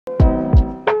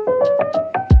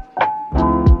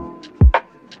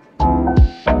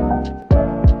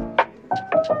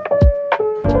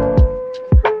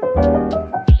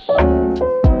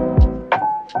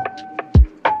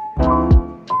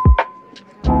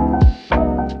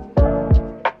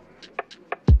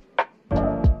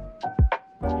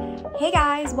Hey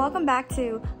guys, welcome back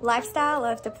to Lifestyle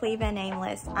of the PLEB and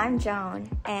Nameless. I'm Joan,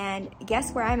 and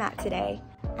guess where I'm at today?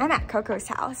 I'm at Coco's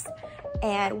house,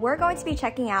 and we're going to be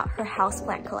checking out her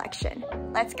houseplant collection.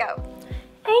 Let's go.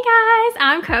 Hey guys,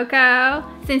 I'm Coco.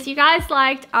 Since you guys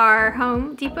liked our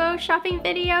Home Depot shopping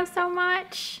video so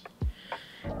much,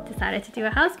 decided to do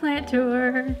a houseplant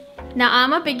tour. Now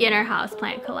I'm a beginner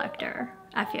houseplant collector,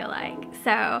 I feel like.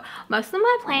 So most of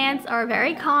my plants are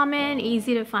very common,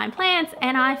 easy to find plants,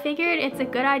 and I figured it's a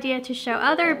good idea to show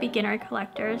other beginner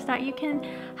collectors that you can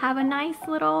have a nice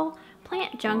little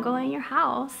plant jungle in your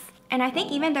house. And I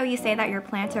think even though you say that your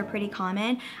plants are pretty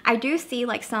common, I do see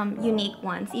like some unique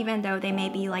ones, even though they may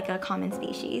be like a common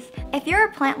species. If you're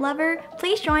a plant lover,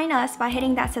 please join us by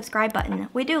hitting that subscribe button.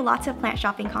 We do lots of plant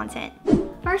shopping content.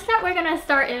 First up, we're gonna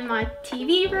start in my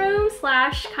TV room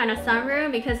slash kind of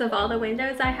sunroom because of all the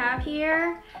windows I have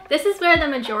here. This is where the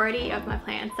majority of my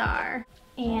plants are.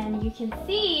 And you can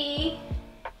see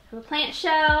a plant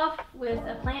shelf with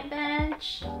a plant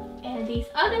bench and these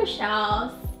other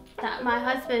shelves that my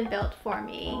husband built for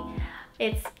me.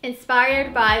 It's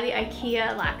inspired by the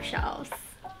IKEA lac shelves,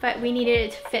 but we needed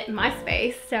it to fit in my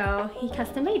space, so he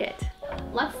custom made it.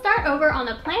 Let's start over on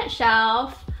the plant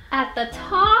shelf. At the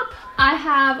top, I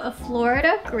have a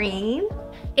Florida green.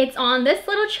 It's on this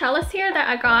little trellis here that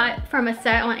I got from a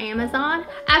set on Amazon.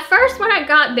 At first, when I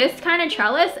got this kind of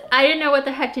trellis, I didn't know what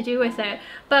the heck to do with it.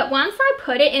 But once I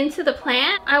put it into the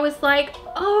plant, I was like,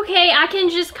 oh, okay, I can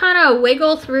just kind of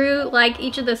wiggle through like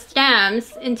each of the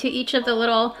stems into each of the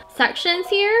little sections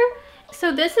here.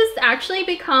 So this has actually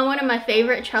become one of my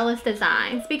favorite trellis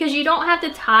designs because you don't have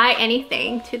to tie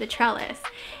anything to the trellis.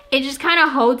 It just kind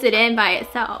of holds it in by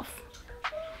itself.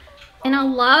 And I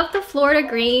love the Florida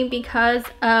green because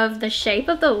of the shape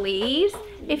of the leaves.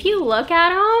 If you look at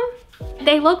them,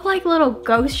 they look like little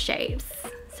ghost shapes.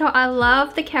 So I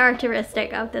love the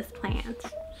characteristic of this plant.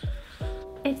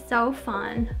 It's so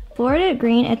fun. Florida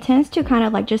green, it tends to kind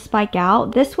of like just spike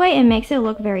out. This way it makes it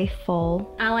look very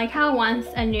full. I like how once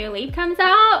a new leaf comes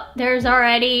out, there's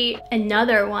already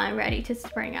another one ready to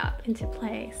spring up into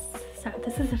place. So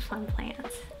this is a fun plant.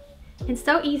 It's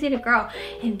so easy to grow.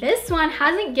 And this one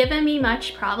hasn't given me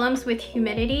much problems with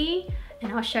humidity.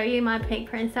 And I'll show you my pink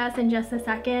princess in just a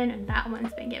second. And that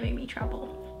one's been giving me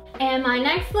trouble. And my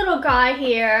next little guy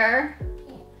here,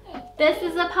 this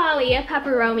is a Palea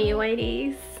peperomia,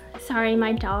 ladies. Sorry,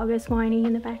 my dog is whining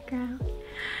in the background.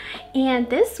 And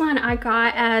this one I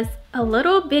got as a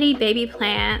little bitty baby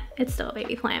plant. It's still a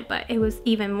baby plant, but it was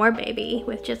even more baby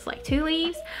with just like 2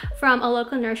 leaves from a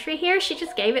local nursery here. She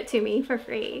just gave it to me for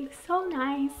free. So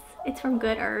nice. It's from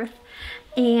Good Earth.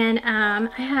 And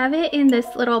I have it in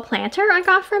this little planter I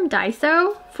got from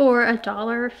Daiso for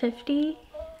 $1.50.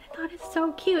 I thought it's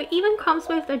so cute. It even comes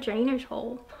with a drainage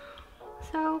hole.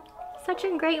 So such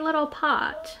a great little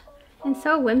pot and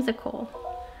so whimsical.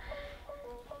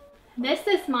 This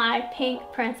is my pink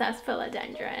princess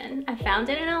philodendron. I found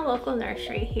it in a local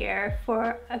nursery here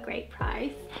for a great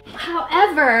price.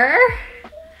 However,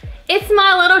 it's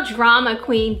my little drama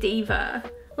queen diva.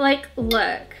 Like,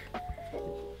 look.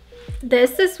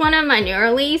 This is one of my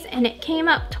newer leaves and it came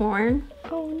up torn.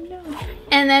 Oh no.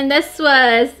 And then this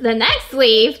was the next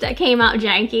leaf that came out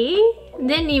janky.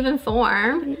 Didn't even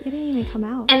form. It didn't even come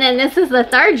out. And then this is the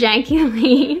third janky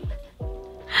leaf.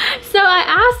 So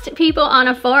I asked people on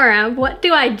a forum, what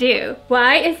do I do?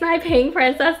 Why is my pink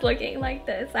princess looking like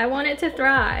this? I want it to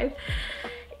thrive.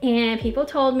 And people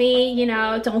told me, you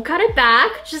know, don't cut it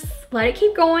back, just let it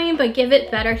keep going, but give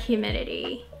it better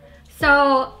humidity.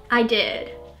 So I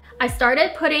did. I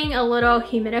started putting a little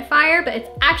humidifier, but it's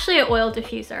actually an oil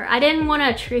diffuser. I didn't want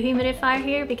a true humidifier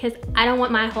here because I don't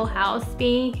want my whole house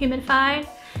being humidified.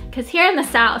 Because here in the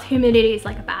South, humidity is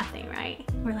like a bad thing, right?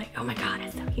 We're like, oh my God,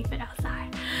 it's so humid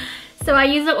outside. So I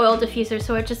use an oil diffuser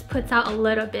so it just puts out a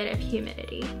little bit of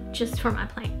humidity just for my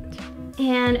plant.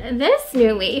 And this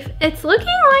new leaf, it's looking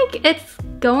like it's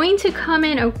going to come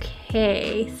in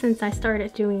okay since I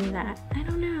started doing that. I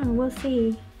don't know, we'll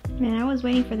see. Man, I was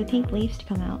waiting for the pink leaves to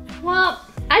come out. Well,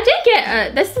 I did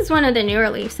get this is one of the newer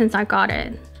leaves since I got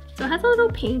it. So it has a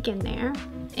little pink in there.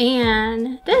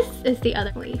 And this is the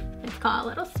other leaf. It's got a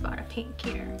little spot of pink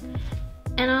here.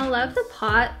 And I love the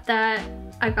pot that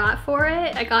I got for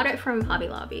it. I got it from Hobby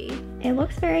Lobby. It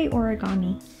looks very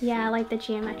origami. Yeah, I like the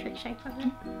geometric shape of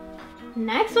it.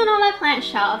 Next one on my plant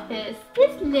shelf is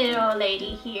this little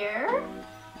lady here.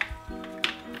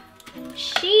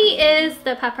 She is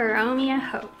the Peperomia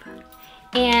Hope.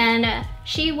 And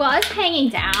she was hanging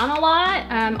down a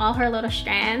lot, all her little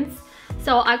strands.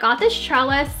 So I got this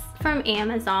trellis from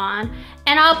Amazon,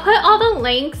 and I'll put all the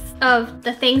links of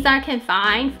the things I can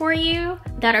find for you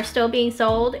that are still being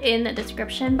sold in the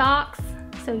description box,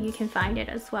 so you can find it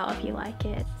as well if you like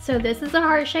it. So this is a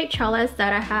heart-shaped trellis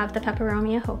that I have the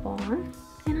peperomia hope on,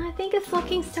 and I think it's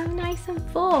looking so nice and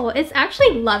full. It's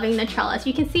actually loving the trellis.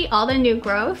 You can see all the new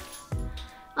growth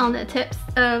on the tips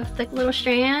of the little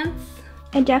strands.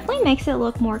 It definitely makes it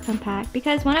look more compact,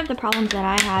 because one of the problems that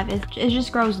I have is it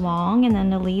just grows long and then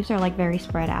the leaves are like very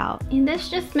spread out. And this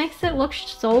just makes it look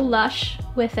so lush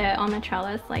with it on the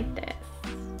trellis like this.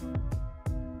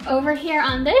 Over here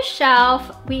on this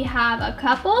shelf, we have a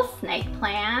couple snake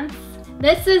plants.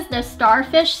 This is the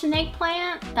starfish snake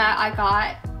plant that I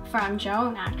got from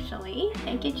Joan, actually.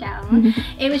 Thank you, Joan.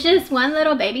 It was just one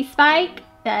little baby spike,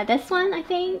 this one, I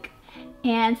think.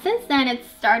 And since then, it's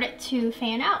started to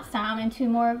fan out some into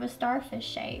more of a starfish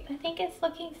shape. I think it's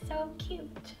looking so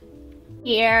cute.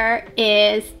 Here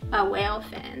is a whale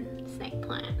fin snake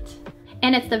plant,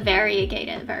 and it's the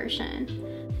variegated version.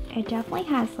 It definitely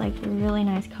has like really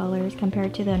nice colors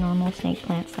compared to the normal snake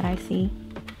plants that I see.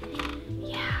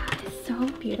 Yeah, it's so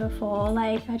beautiful.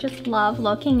 Like, I just love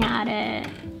looking at it.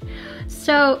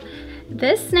 So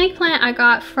this snake plant I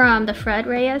got from the Fred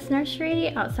Reyes nursery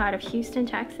outside of Houston,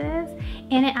 Texas,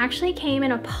 and it actually came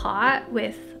in a pot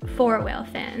with 4 whale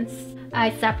fins.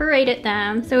 I separated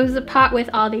them, so it was a pot with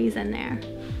all these in there.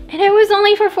 And it was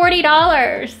only for $40.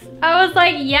 I was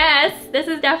like, yes, this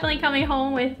is definitely coming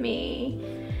home with me.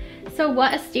 So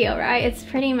what a steal, right? It's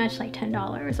pretty much like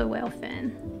 $10 a whale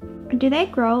fin. Do they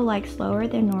grow like slower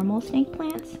than normal snake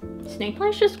plants? Snake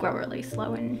plants just grow really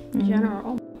slow in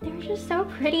general. They're just so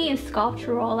pretty and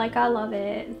sculptural, like I love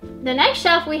it. The next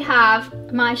shelf we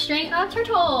have my string of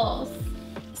turtles.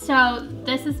 So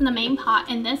this is the main pot,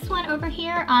 and this one over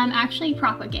here, I'm actually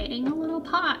propagating a little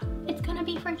pot. It's gonna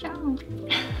be for Joan.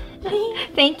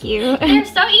 Thank you. They're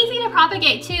so easy to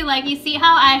propagate too. Like, you see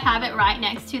how I have it right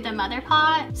next to the mother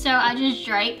pot? So I just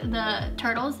drape the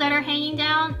turtles that are hanging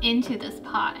down into this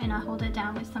pot, and I hold it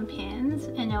down with some pins,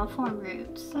 and they'll form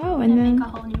roots. Oh, and then make a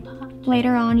whole new pot.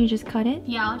 Later on you just cut it?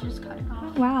 Yeah, I'll just cut it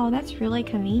off. Oh, wow, that's really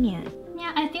convenient.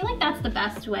 Yeah, I feel like that's the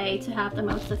best way to have the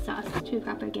most success to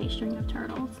propagate string of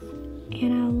turtles.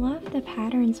 And I love the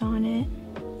patterns on it.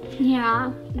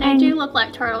 Yeah, they do look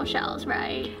like turtle shells,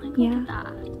 right? Like, yeah. look at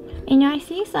that. And I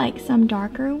see like some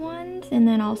darker ones, and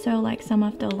then also like some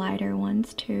of the lighter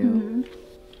ones too.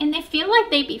 And they feel like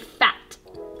they'd be fat.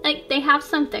 Like, they have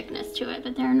some thickness to it,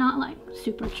 but they're not like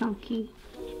super chunky.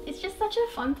 It's just such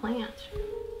a fun plant.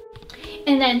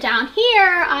 And then down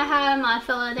here, I have my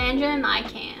philodendron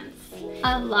micans.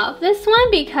 I love this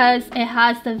one because it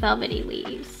has the velvety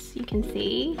leaves. You can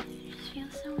see. It just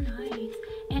feels so nice.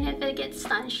 And if it gets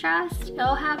sun stressed,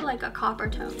 it'll have like a copper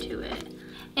tone to it.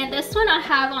 And this one I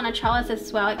have on a trellis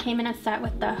as well. It came in a set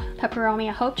with the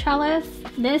peperomia hope trellis.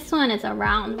 This one is a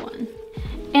round one.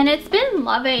 And it's been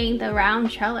loving the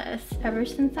round trellis ever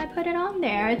since I put it on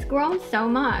there. It's grown so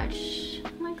much.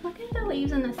 Like, look at the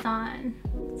leaves in the sun.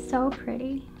 So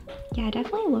pretty. Yeah, it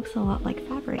definitely looks a lot like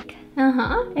fabric.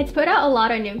 It's put out a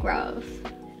lot of new growth.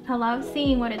 I love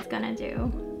seeing what it's gonna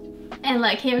do. And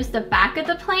like, here's the back of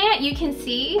the plant. You can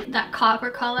see that copper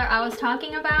color I was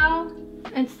talking about.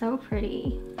 It's so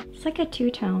pretty. It's like a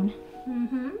two-tone.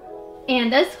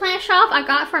 And this plant shelf I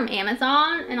got from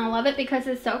Amazon, and I love it because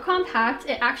it's so compact.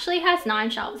 It actually has 9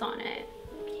 shelves on it.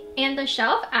 And the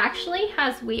shelf actually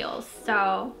has wheels,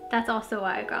 so that's also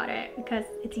why I got it, because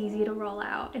it's easy to roll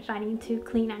out if I need to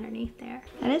clean underneath there.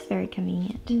 That is very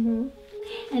convenient.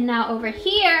 And now over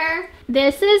here,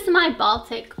 this is my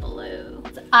Baltic blue.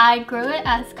 I grew it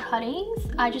as cuttings.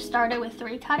 I just started with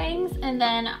 3 cuttings, and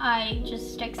then I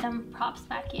just stick some props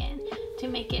back in to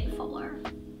make it fuller.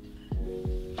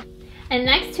 And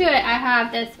next to it, I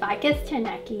have this Ficus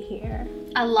teneki here.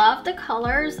 I love the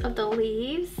colors of the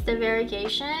leaves, the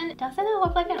variegation. Doesn't it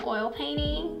look like an oil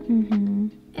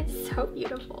painting? It's so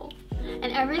beautiful.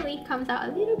 And every leaf comes out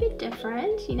a little bit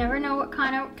different. You never know what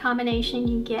kind of combination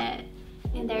you get.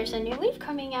 And there's a new leaf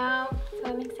coming out,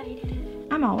 so I'm excited.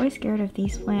 I'm always scared of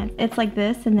these plants. It's like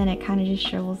this, and then it kind of just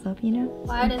shrivels up, you know?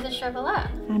 Why does it shrivel up?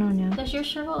 I don't know. Does yours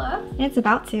shrivel up? It's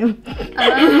about to.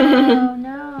 Oh,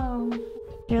 no.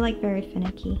 They're like very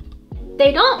finicky.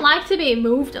 They don't like to be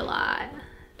moved a lot.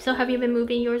 So have you been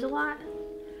moving yours a lot?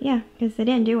 Yeah, because they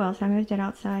didn't do well, so I moved it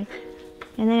outside.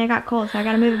 And then it got cold, so I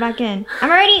gotta move it back in. I'm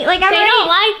already. They don't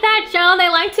like that, Joan. They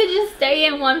like to just stay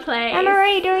in one place. I'm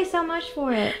already doing so much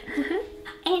for it.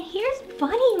 And here's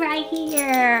Bunny right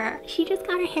here. She just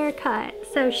got her hair cut,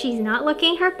 so she's not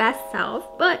looking her best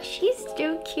self, but she's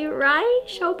still cute, right?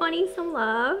 Show Bunny some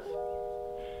love.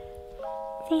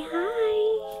 Say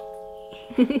hi.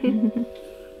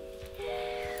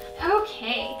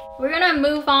 Okay, we're gonna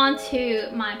move on to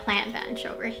my plant bench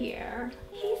over here.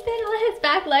 He's been on his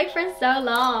back leg for so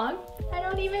long. I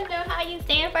don't even know how you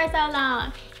stand for so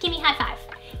long. Give me a high five.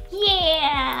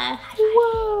 Yeah.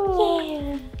 Whoa.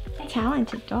 Yeah.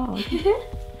 Talented dog.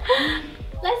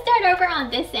 Let's start over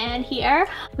on this end here.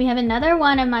 We have another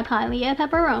one of my Pilea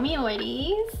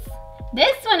peperomioides.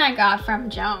 This one I got from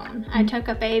Joan. I took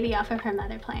a baby off of her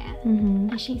mother plant.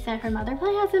 And she said her mother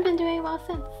plant hasn't been doing well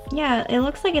since. Yeah, it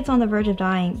looks like it's on the verge of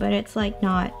dying, but it's like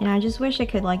not. And I just wish it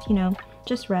could, like, you know,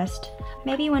 just rest.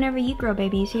 Maybe whenever you grow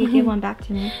babies, you could give one back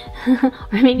to me. Or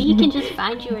maybe you can just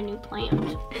find you a new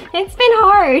plant. It's been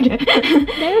hard.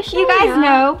 You guys are.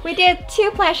 know, we did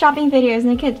 2 plant shopping videos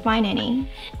and I couldn't find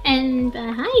any. And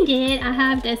behind it, I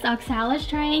have this Oxalis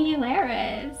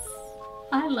triangularis.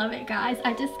 I love it, guys.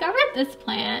 I discovered this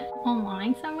plant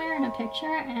online somewhere in a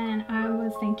picture and I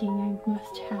was thinking I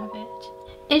must have it.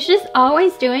 It's just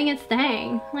always doing its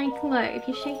thing. Like, look, if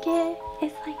you shake it,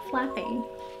 it's like flapping.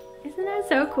 Isn't that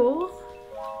so cool?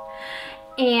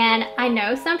 And I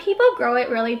know some people grow it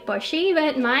really bushy,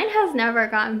 but mine has never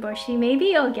gotten bushy.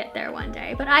 Maybe it'll get there one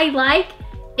day, but I like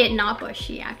it not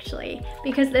bushy actually,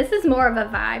 because this is more of a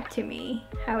vibe to me.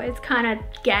 How it's kind of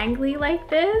gangly like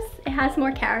this. It has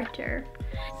more character.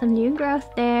 Some new growth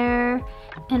there.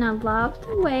 And I love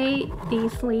the way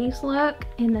these leaves look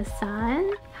in the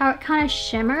sun. How it kind of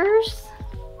shimmers.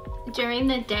 During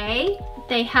the day,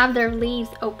 they have their leaves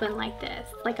open like this,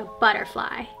 like a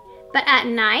butterfly. But at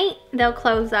night, they'll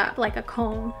close up like a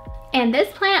cone. And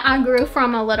this plant I grew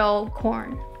from a little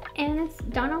corn. And it's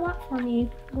done a lot for me.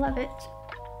 I love it.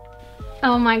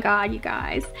 Oh my god, you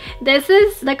guys. This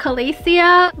is the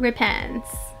Calesia repens.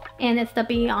 And it's the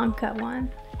Bianca one.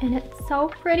 And it's so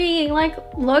pretty. Like,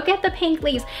 look at the pink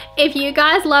leaves. If you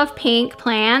guys love pink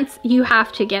plants, you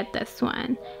have to get this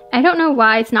one. I don't know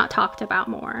why it's not talked about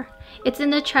more. It's in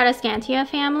the Tradescantia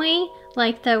family,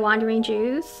 like the Wandering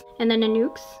Jews and the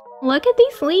Nanooks. Look at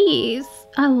these leaves.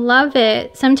 I love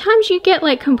it. Sometimes you get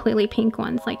like completely pink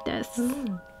ones like this.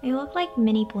 Ooh, they look like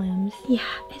mini blooms. Yeah,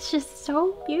 it's just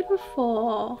so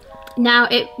beautiful. Now,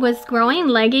 it was growing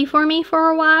leggy for me for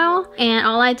a while, and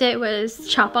all I did was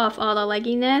chop off all the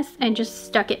legginess and just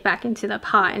stuck it back into the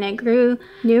pot, and it grew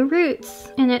new roots,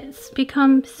 and it's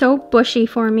become so bushy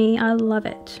for me. I love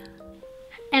it.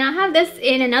 And I have this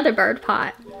in another bird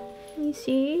pot. You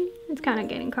see? It's kind of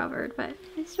getting covered, but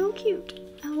it's so cute.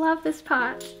 I love this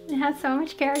pot. It has so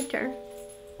much character.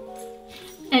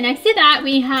 And next to that,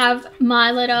 we have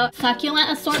my little succulent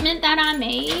assortment that I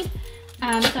made.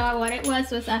 So what it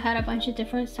was I had a bunch of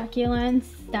different succulents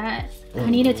that I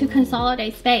needed to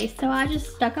consolidate space. So I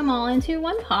just stuck them all into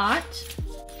one pot.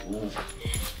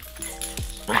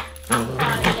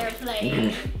 They're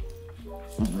playing.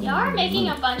 Y'all are making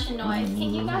a bunch of noise.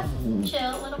 Can you guys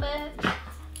chill a little bit?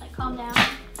 Like, calm down.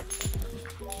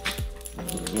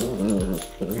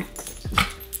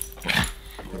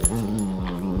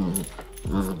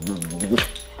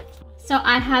 So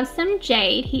I have some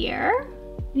jade here.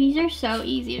 These are so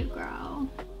easy to grow.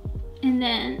 And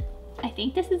then I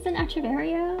think this is an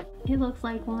Echeveria. It looks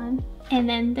like one. And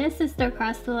then this is the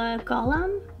Crustula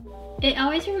Golem. It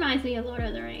always reminds me of Lord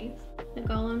of the Rings, the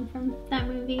golem from that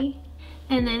movie.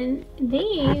 And then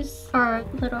these are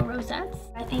little rosettes.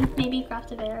 I think maybe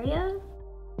Graftivaria.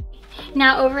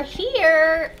 Now over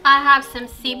here, I have some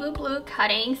Cebu Blue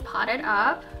cuttings potted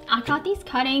up. I got these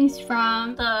cuttings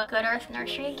from the Good Earth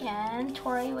Nursery again.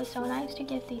 Tori was so nice to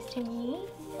give these to me.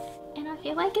 And I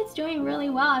feel like it's doing really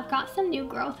well. I've got some new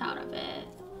growth out of it.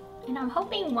 And I'm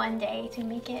hoping one day to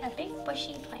make it a big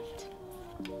bushy plant.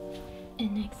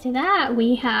 And next to that,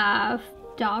 we have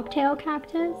Dogtail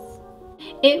Cactus.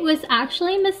 It was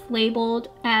actually mislabeled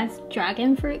as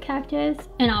dragon fruit cactus,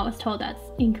 and I was told that's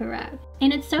incorrect.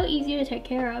 And it's so easy to take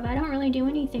care of. I don't really do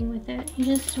anything with it. You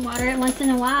just water it once in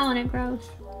a while and it grows.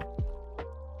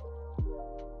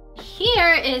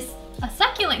 Here is a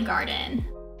succulent garden.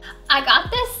 I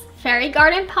got this fairy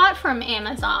garden pot from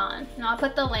Amazon, and I'll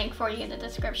put the link for you in the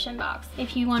description box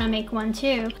if you want to make one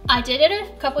too. I did it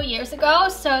a couple years ago,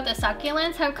 so the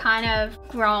succulents have kind of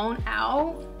grown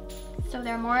out, so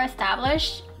they're more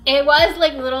established. It was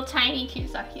like little tiny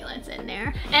cute succulents in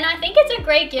there, and I think it's a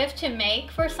great gift to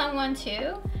make for someone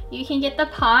too. You can get the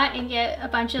pot and get a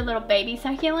bunch of little baby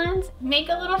succulents, make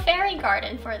a little fairy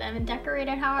garden for them and decorate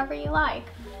it however you like.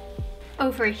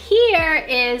 Over here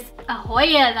is a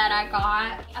Hoya that I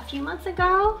got a few months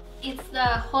ago. It's the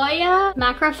Hoya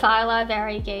Macrophylla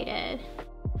variegated.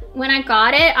 When I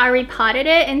got it, I repotted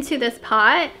it into this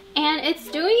pot, and it's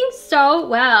doing so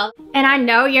well. And I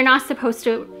know you're not supposed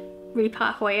to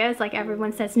repot Hoyas, like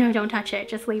everyone says, no, don't touch it,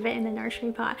 just leave it in the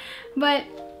nursery pot. But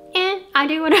and I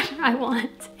do whatever I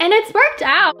want. And it's worked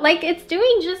out. Like, it's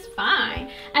doing just fine.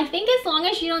 I think as long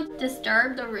as you don't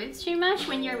disturb the roots too much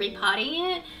when you're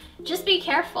repotting it, just be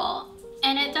careful.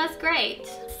 And it does great.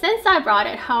 Since I brought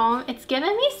it home, it's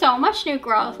given me so much new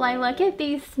growth. Like, look at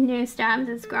these new stems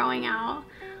it's growing out.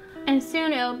 And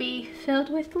soon it'll be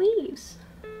filled with leaves.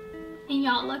 And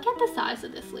y'all, look at the size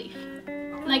of this leaf.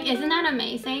 Like, isn't that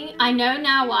amazing? I know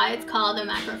now why it's called a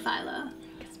macrophylla.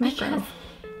 It's macro. Because,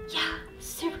 yeah,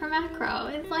 super macro.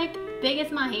 It's like big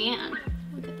as my hand.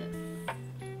 Look at this.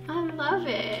 I love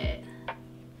it.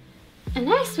 And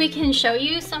next we can show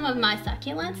you some of my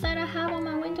succulents that I have on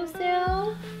my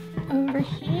windowsill. Over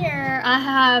here I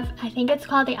have, I think it's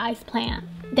called the ice plant.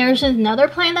 There's another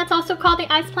plant that's also called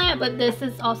the ice plant, but this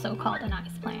is also called an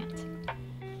ice plant.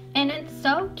 And it's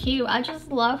so cute. I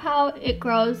just love how it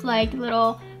grows like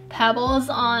little pebbles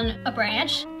on a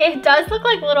branch. It does look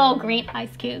like little green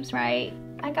ice cubes, right?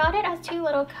 I got it as 2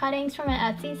 little cuttings from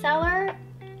an Etsy seller,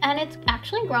 and it's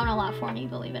actually grown a lot for me,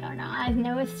 believe it or not. I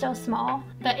know it's still small,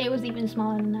 but it was even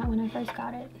smaller than that when I first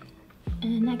got it.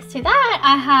 And next to that,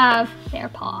 I have bear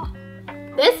paw.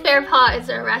 This bear paw is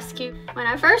a rescue. When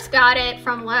I first got it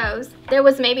from Lowe's, there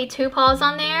was maybe 2 paws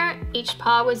on there. Each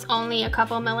paw was only a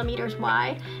couple millimeters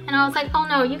wide. And I was like, oh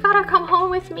no, you gotta come home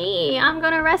with me. I'm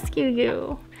gonna rescue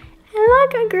you. And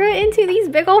look, I grew it into these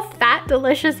big old fat,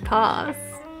 delicious paws.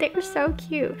 They're so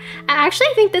cute. I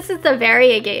actually think this is the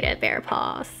variegated bear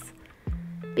paws,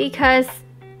 because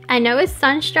I know it's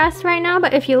sun stressed right now,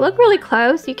 but if you look really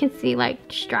close, you can see like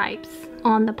stripes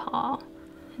on the paw.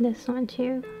 And this one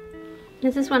too.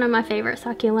 This is one of my favorite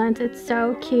succulents. It's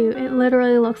so cute. It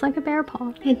literally looks like a bear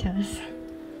paw. It does.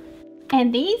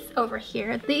 And these over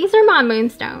here, these are my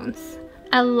moonstones.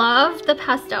 I love the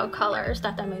pastel colors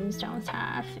that the moonstones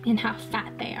have and how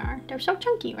fat they are. They're so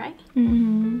chunky, right?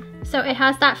 Mm-hmm. So it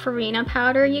has that farina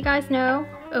powder, you guys know,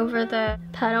 over the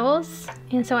petals.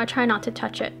 And so I try not to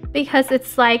touch it because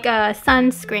it's like a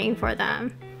sunscreen for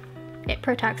them. It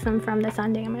protects them from the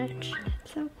sun damage.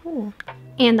 So cool.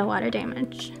 And the water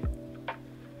damage.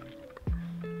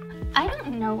 I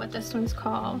don't know what this one's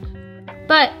called,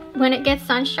 but when it gets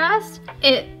sun stressed,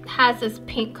 it has this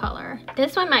pink color.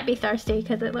 This one might be thirsty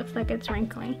because it looks like it's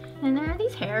wrinkly. And there are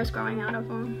these hairs growing out of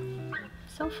them.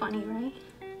 So funny, right?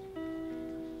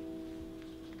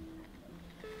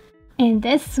 And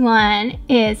this one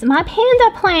is my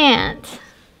panda plant.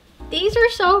 These are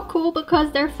so cool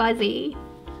because they're fuzzy.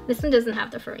 This one doesn't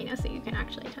have the farina, so you can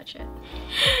actually touch it.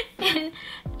 And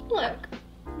look,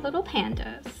 little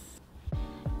pandas.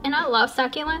 And I love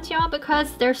succulents, y'all,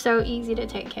 because they're so easy to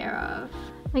take care of.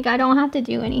 Like, I don't have to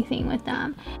do anything with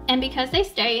them. And because they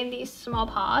stay in these small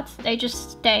pots, they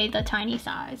just stay the tiny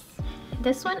size.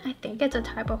 This one, I think it's a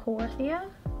type of Horthia.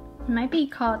 It might be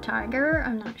called tiger,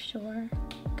 I'm not sure,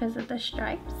 because of the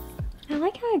stripes. I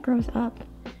like how it grows up.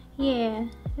 Yeah,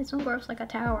 this one grows like a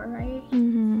tower, right?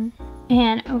 Mm-hmm.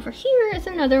 And over here is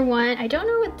another one. I don't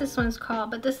know what this one's called,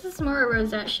 but this is more a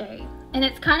rosette shape. And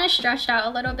it's kind of stretched out a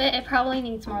little bit. It probably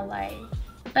needs more light.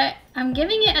 But I'm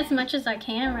giving it as much as I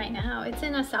can right now. It's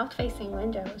in a south-facing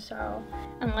window, so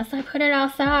unless I put it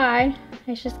outside,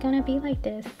 it's just gonna be like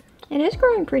this. It is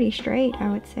growing pretty straight, I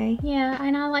would say. Yeah,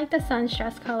 and I like the sun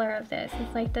stress color of this.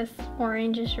 It's like this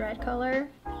orangish red color.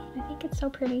 I think it's so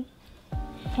pretty.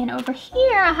 And over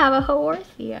here, I have a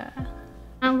Horthia.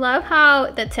 I love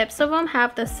how the tips of them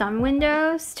have the sun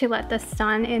windows to let the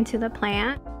sun into the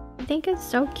plant. I think it's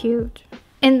so cute.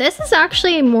 And this is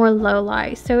actually more low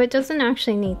light, so it doesn't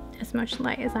actually need as much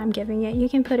light as I'm giving it. You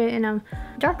can put it in a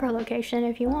darker location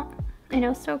if you want, and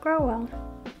it'll still grow well.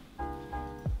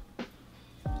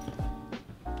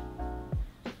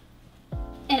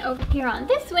 And over here on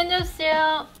this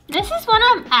windowsill, this is one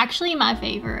of actually my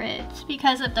favorites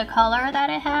because of the color that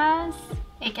it has.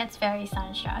 It gets very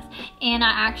sun stressed. And I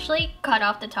actually cut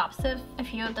off the tops of a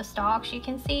few of the stalks. You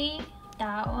can see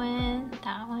that one,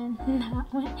 that one,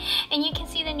 that one. And you can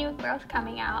see the new growth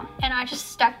coming out. And I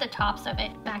just stuck the tops of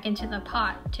it back into the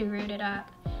pot to root it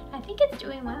up. I think it's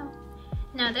doing well.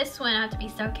 Now this one I have to be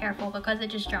so careful because it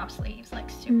just drops leaves like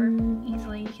super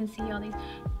easily. You can see all these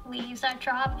leaves that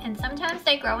drop, and sometimes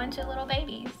they grow into little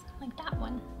babies, like that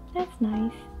one. That's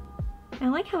nice. I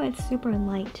like how it's super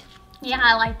light. Yeah,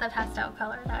 I like the pastel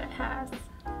color that it has.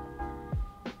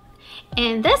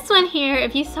 And this one here,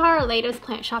 if you saw our latest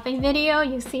plant shopping video,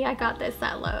 you see I got this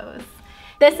at Lowe's.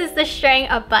 This is the string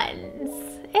of buttons.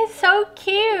 It's so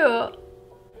cute.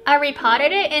 I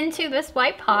repotted it into this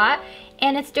white pot,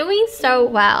 and it's doing so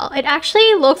well. It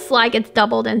actually looks like it's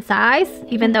doubled in size,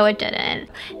 even though it didn't.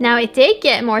 Now it did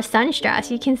get more sun stress.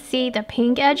 You can see the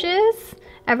pink edges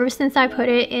ever since I put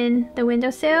it in the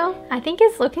windowsill. I think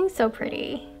it's looking so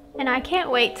pretty. And I can't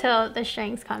wait till the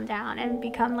strings come down and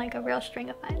become like a real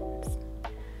string of buttons.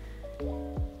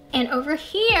 And over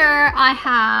here, I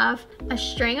have a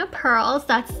string of pearls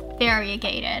that's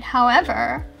variegated.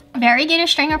 However, variegated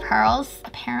string of pearls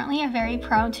apparently are very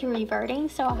prone to reverting,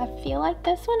 so I feel like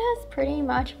this one has pretty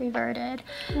much reverted.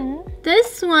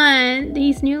 This one,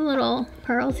 these new little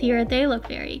pearls here, they look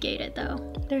variegated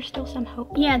though. There's still some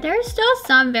hope. Yeah, there's still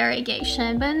some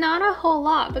variegation, but not a whole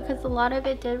lot because a lot of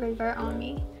it did revert on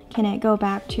me. Can it go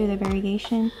back to the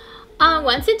variegation?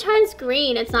 Once it turns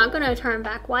green, it's not going to turn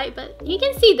back white, but you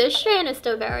can see this strand is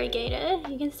still variegated.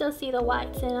 You can still see the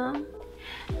whites in them.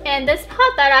 And this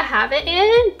pot that I have it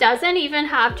in doesn't even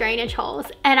have drainage holes.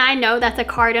 And I know that's a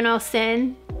cardinal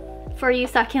sin for you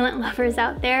succulent lovers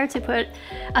out there, to put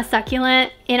a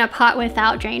succulent in a pot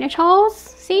without drainage holes.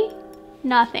 See?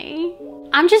 Nothing.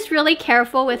 I'm just really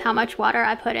careful with how much water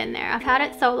I put in there. I've had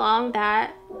it so long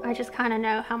that I just kind of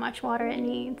know how much water it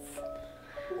needs.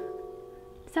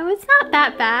 So it's not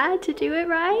that bad to do it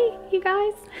right, you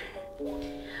guys.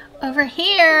 Over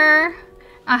here,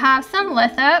 I have some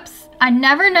lithops. I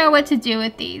never know what to do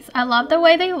with these. I love the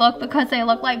way they look because they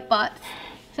look like butts.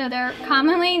 So they're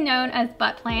commonly known as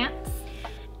butt plants.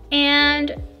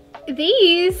 And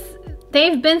these,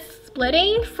 they've been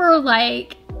splitting for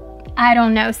like, I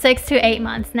don't know, 6 to 8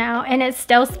 months now, and it's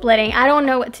still splitting. I don't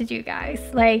know what to do, guys.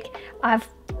 Like, I've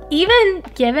even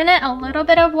given it a little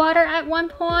bit of water at one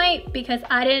point because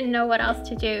I didn't know what else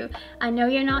to do. I know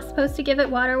you're not supposed to give it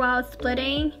water while it's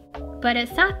splitting, but it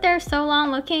sat there so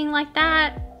long looking like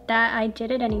that I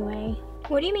did it anyway.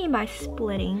 What do you mean by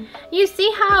splitting? You see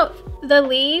how the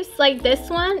leaves, like this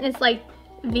one is like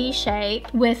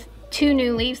V-shaped with 2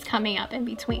 new leaves coming up in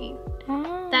between.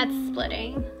 Oh. That's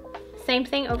splitting. Same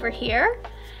thing over here.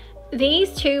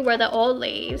 These 2 were the old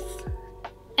leaves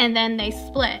and then they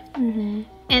split.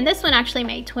 And this one actually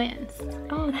made twins.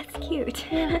 Oh, that's cute.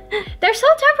 Yeah. They're so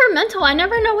temperamental. I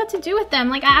never know what to do with them.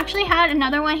 Like, I actually had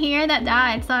another one here that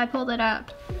died, so I pulled it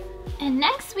up. And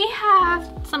next we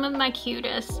have some of my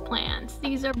cutest plants.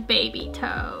 These are baby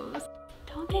toes.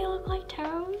 Don't they look like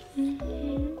toes?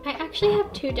 I actually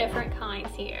have 2 different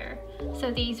kinds here.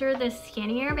 So these are the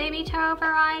skinnier baby toe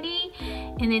variety,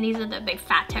 and then these are the big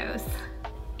fat toes.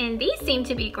 And these seem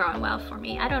to be growing well for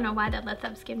me. I don't know why the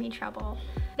lithops give me trouble.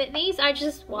 But these I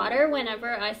just water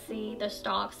whenever I see the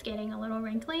stalks getting a little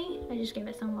wrinkly. I just give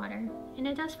it some water and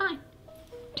it does fine.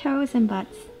 Toes and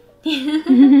butts.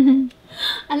 I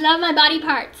love my body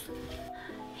parts.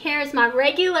 Here's my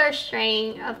regular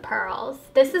string of pearls.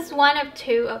 This is one of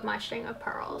 2 of my string of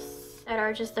pearls that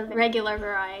are just a regular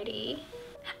variety.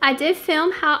 I did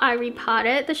film how I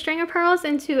repotted the string of pearls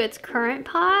into its current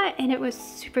pot, and it was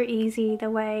super easy the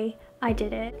way I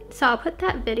did it. So I'll put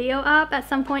that video up at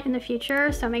some point in the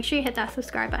future, so make sure you hit that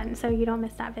subscribe button so you don't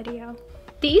miss that video.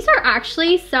 These are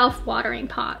actually self-watering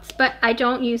pots, but I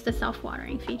don't use the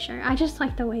self-watering feature. I just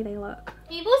like the way they look.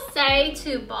 People say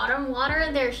to bottom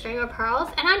water their string of pearls,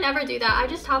 and I never do that. I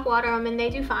just top water them and they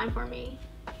do fine for me.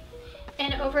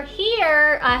 And over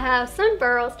here, I have some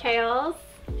burrows tails.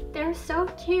 They're so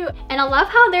cute. And I love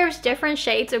how there's different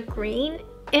shades of green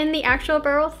in the actual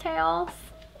burrows tails.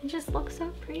 It just looks so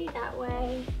pretty that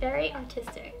way. Very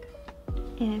artistic.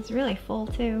 And it's really full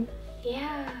too.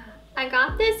 Yeah. I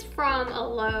got this from a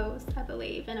Lowe's, I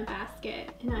believe, in a basket,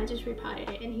 and I just repotted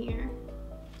it in here.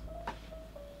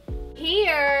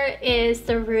 Here is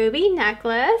the ruby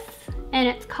necklace, and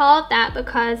it's called that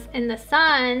because in the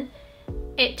sun,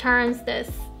 it turns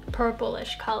this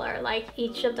purplish color like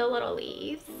each of the little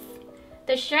leaves.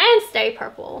 The strands stay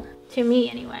purple, to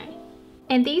me anyway.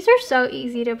 And these are so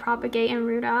easy to propagate and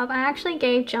root up. I actually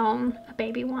gave Joan a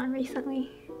baby one recently.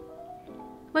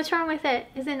 What's wrong with it?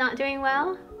 Is it not doing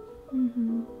well?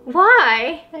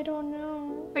 Why? I don't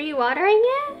know. Are you watering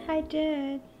it? I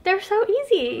did. They're so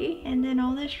easy. And then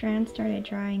all the strands started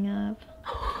drying up.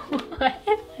 What?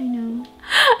 I know.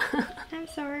 I'm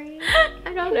sorry.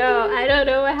 I don't know. I don't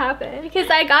know what happened. Because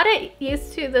I got it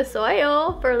used to the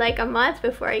soil for like a month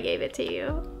before I gave it to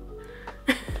you.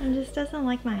 It just doesn't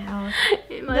like my house.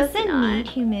 It must doesn't not need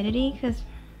humidity because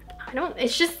I don't,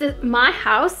 it's just that my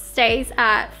house stays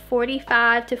at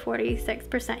 45 to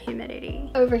 46% humidity.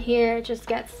 Over here, it just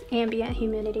gets ambient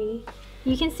humidity.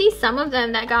 You can see some of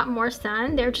them that got more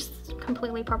sun, they're just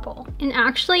completely purple. And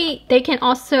actually, they can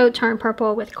also turn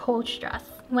purple with cold stress.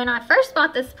 When I first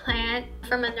bought this plant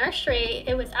from a nursery,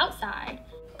 it was outside,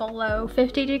 below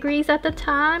 50 degrees at the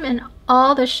time, and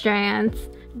all the strands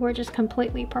were just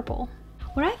completely purple.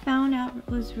 What I found out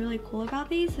was really cool about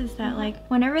these is that like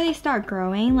whenever they start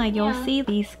growing, like you'll see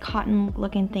these cotton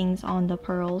looking things on the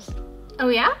pearls. Oh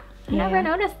yeah? I Yeah. never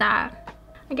noticed that.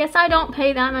 I guess I don't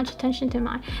pay that much attention to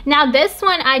mine. Now this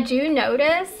one I do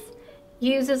notice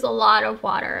uses a lot of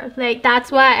water. Like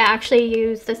that's why I actually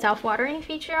use the self-watering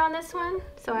feature on this one.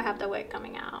 So I have the wick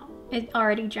coming out. It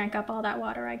already drank up all that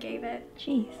water I gave it.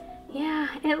 Jeez. Yeah,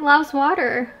 it loves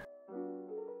water.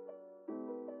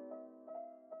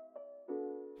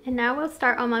 And now we'll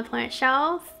start on my plant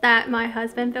shelves that my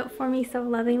husband built for me so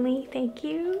lovingly. Thank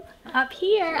you. Up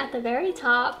here at the very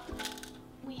top,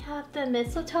 we have the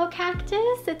mistletoe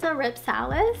cactus. It's a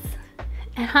ripsalis.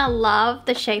 And I love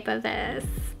the shape of this.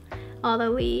 All the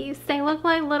leaves, they look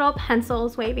like little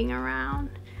pencils waving around.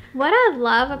 What I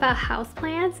love about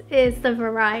houseplants is the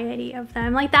variety of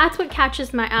them. Like that's what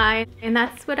catches my eye, and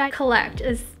that's what I collect,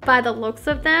 is by the looks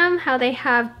of them, how they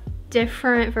have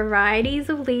different varieties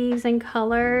of leaves and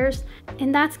colors.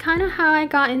 And that's kind of how I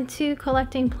got into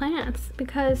collecting plants,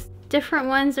 because different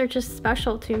ones are just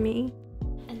special to me.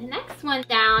 And the next one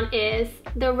down is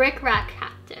the rickrack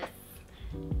cactus.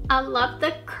 I love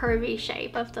the curvy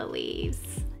shape of the leaves.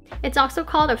 It's also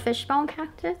called a fishbone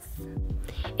cactus.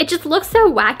 It just looks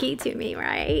so wacky to me,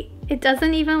 right? It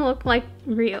doesn't even look like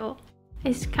real.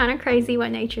 It's kind of crazy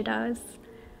what nature does.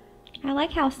 I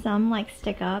like how some like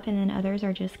stick up and then others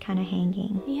are just kind of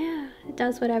hanging. Yeah, it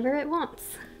does whatever it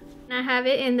wants. And I have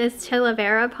it in this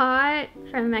Chilavera pot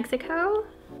from Mexico,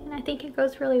 and I think it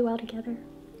goes really well together.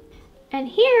 And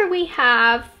here we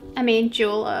have a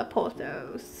Mandula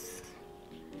pothos.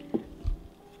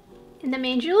 And the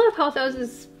Mandula pothos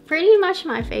is pretty much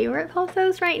my favorite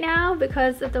pothos right now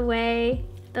because of the way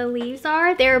the leaves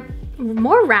are. They're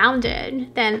more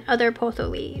rounded than other potho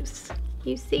leaves.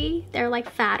 You see, they're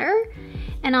like fatter,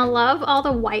 and I love all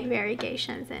the white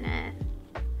variegations in it.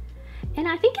 And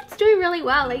I think it's doing really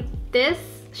well. Like this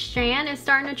strand is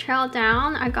starting to trail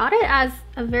down. I got it as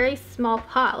a very small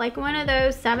pot, like one of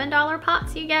those $7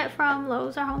 pots you get from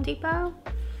Lowe's or Home Depot.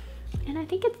 And I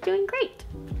think it's doing great.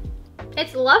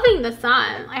 It's loving the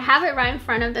sun. I have it right in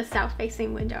front of the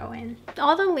south-facing window, and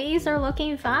all the leaves are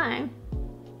looking fine.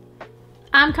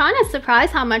 I'm kind of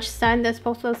surprised how much sun this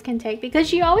pothos can take,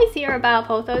 because you always hear about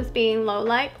pothos being low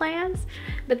light plants,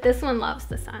 but this one loves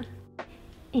the sun.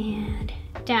 And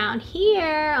down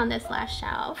here on this last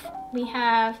shelf, we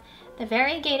have the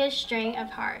variegated string of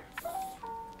hearts.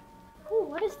 Ooh,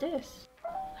 what is this?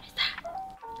 What is that?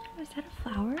 Oh, is that a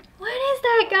flower? What is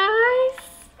that, guys?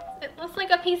 It looks like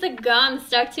a piece of gum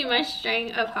stuck to my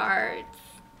string of hearts.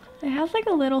 It has like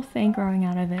a little thing growing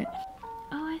out of it.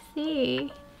 Oh, I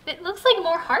see. It looks like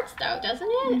more hearts though, doesn't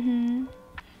it? Mm-hmm.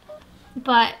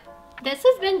 But this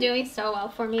has been doing so well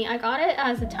for me. I got it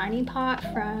as a tiny pot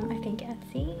from, I think,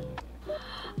 Etsy.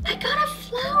 I got a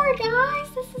flower,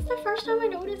 guys! This is the first time I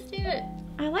noticed it.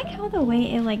 I like how the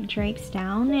way it like drapes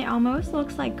down. It almost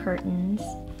looks like curtains.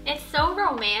 It's so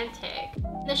romantic.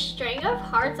 The string of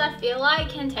hearts, I feel like,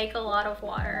 can take a lot of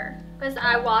water, because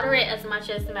I water it as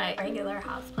much as my regular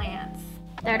houseplants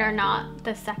that are not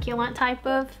the succulent type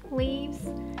of leaves.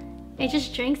 It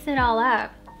just drinks it all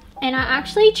up. And I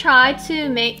actually tried to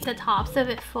make the tops of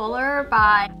it fuller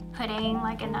by putting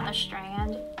like another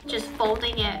strand, just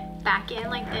folding it back in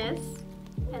like this,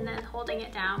 and then holding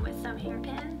it down with some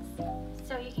hairpins.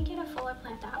 So you can get a fuller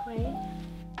plant that way.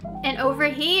 And over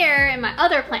here in my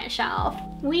other plant shelf,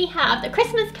 we have the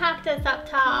Christmas cactus up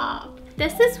top.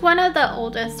 This is one of the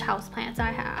oldest houseplants I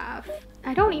have.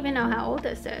 I don't even know how old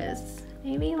this is.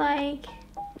 Maybe like,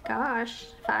 gosh,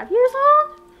 5 years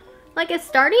old? Like it's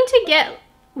starting to get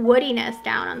woodiness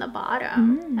down on the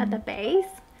bottom at the base.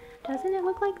 Doesn't it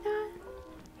look like that?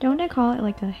 Don't they call it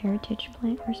like a heritage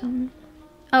plant or something?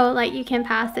 Oh, like you can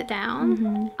pass it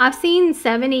down? I've seen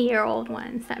 70-year-old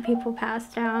ones that people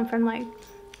pass down from like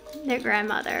their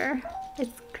grandmother.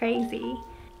 It's crazy.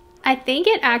 I think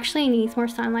it actually needs more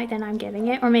sunlight than I'm giving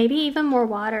it, or maybe even more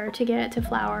water to get it to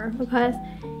flower, because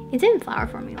it didn't flower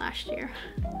for me last year.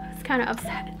 I was kind of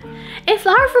upset. It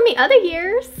flowered for me other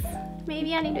years.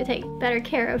 Maybe I need to take better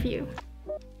care of you.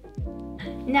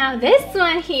 Now this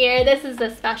one here, this is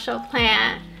a special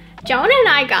plant. Joan and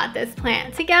I got this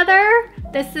plant together.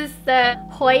 This is the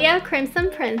Hoya Crimson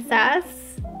Princess,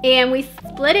 and we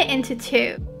split it into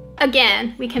two.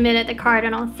 Again, we committed the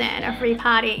cardinal sin of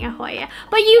repotting a Hoya.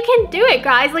 But you can do it,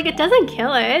 guys. Like, it doesn't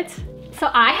kill it. So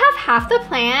I have half the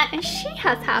plant, and she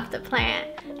has half the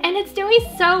plant. And it's doing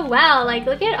so well. Like,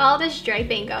 look at all this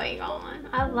draping going on.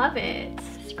 I love it.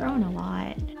 It's growing a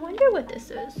lot. I wonder what this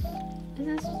is. Is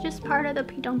this just part of the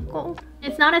peduncle?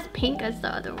 It's not as pink as the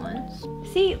other ones.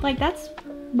 See, like that's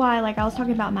why like I was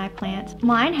talking about my plants.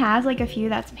 Mine has like a few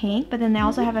that's pink, but then they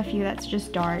also have a few that's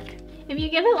just dark. If you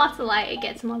give it lots of light, it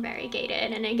gets more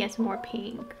variegated and it gets more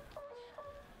pink.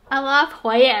 I love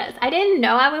Hoyas. I didn't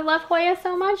know I would love Hoyas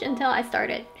so much until I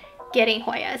started getting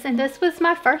Hoyas, and this was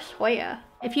my first Hoya.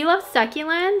 If you love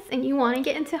succulents and you want to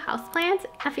get into houseplants,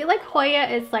 I feel like Hoya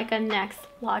is like a next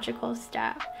logical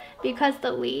step because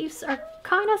the leaves are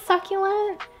kind of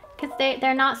succulent because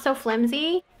they're not so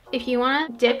flimsy. If you want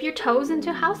to dip your toes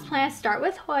into houseplants, start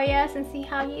with Hoyas and see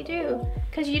how you do.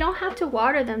 Because you don't have to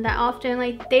water them that often.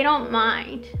 Like, they don't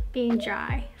mind being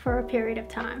dry for a period of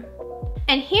time.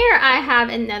 And here I have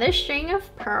another string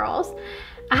of pearls.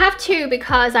 I have two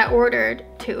because I ordered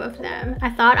 2 of them. I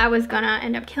thought I was gonna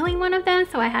end up killing one of them,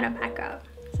 so I had a backup.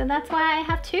 So that's why I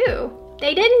have 2.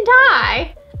 They didn't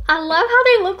die. I love how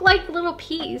they look like little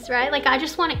peas, right? Like, I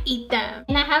just want to eat them.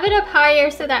 And I have it up higher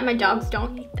so that my dogs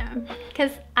don't eat them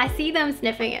because I see them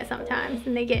sniffing it sometimes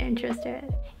and they get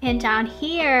interested. And down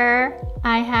here,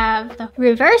 I have the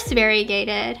reverse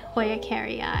variegated Hoya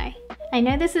carrii. I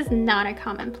know this is not a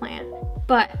common plant,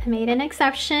 but I made an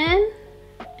exception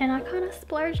and I kind of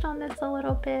splurged on this a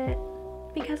little bit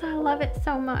because I love it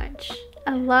so much.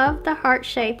 I love the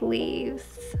heart-shaped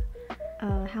leaves.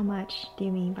 How much do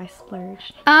you mean by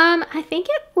splurge? I think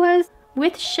it was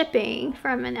with shipping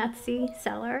from an Etsy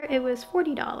seller. It was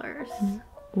 $40.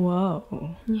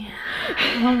 Whoa. Yeah.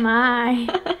 Oh my.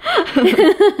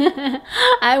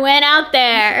 I went out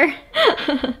there.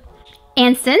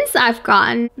 And since I've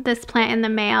gotten this plant in the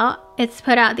mail, it's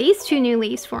put out these 2 new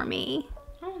leaves for me.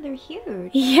 Oh, they're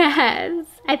huge. Yes.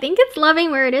 I think it's loving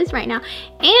where it is right now.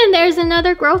 And there's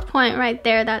another growth point right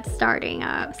there that's starting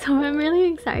up. So I'm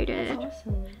really excited. That's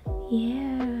awesome.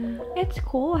 Yeah. It's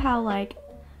cool how like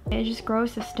it just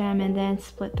grows the stem and then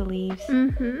split the leaves.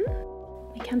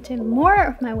 We come to more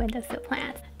of my windowsill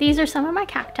plants. These are some of my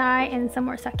cacti and some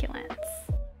more succulents.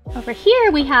 Over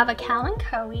here we have a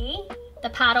kalanchoe, the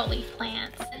paddle leaf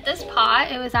plants. This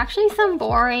pot, it was actually some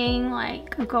boring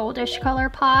like goldish color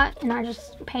pot and I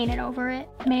just painted over it,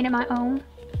 made it my own.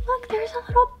 Look, there's a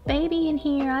little baby in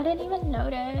here. I didn't even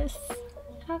notice.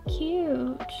 How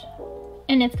cute.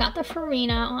 And it's got the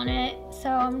farina on it.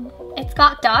 So it's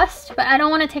got dust, but I don't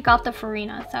want to take off the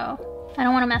farina, so I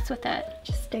don't want to mess with it.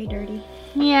 Just stay dirty.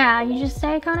 Yeah, you just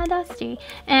stay kind of dusty.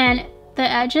 And the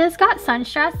edges got sun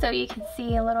stress, so you can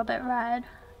see a little bit red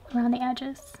around the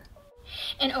edges.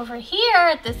 And over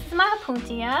here, this is my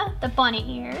opuntia, the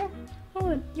bunny ear.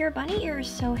 Oh, your bunny ear is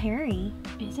so hairy.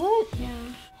 Is it? Yeah.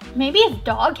 Maybe it's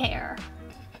dog hair.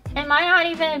 It might not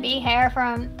even be hair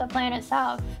from the plant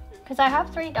itself, because I have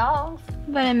 3 dogs.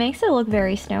 But it makes it look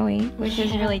very snowy, which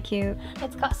is really cute.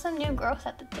 It's got some new growth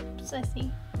at the tips. I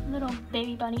see little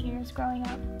baby bunny ears growing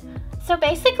up. So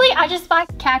basically, I just buy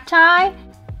cacti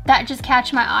that just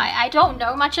catch my eye. I don't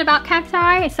know much about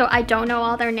cacti, so I don't know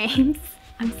all their names.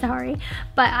 I'm sorry,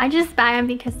 but I just buy them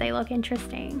because they look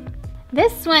interesting.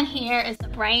 This one here is the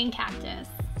brain cactus.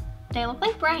 They look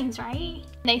like brains, right?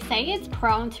 They say it's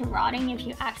prone to rotting if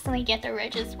you accidentally get the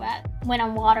ridges wet. When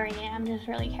I'm watering it, I'm just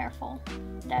really careful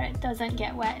that it doesn't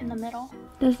get wet in the middle.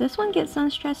 Does this one get sun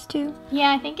stressed too?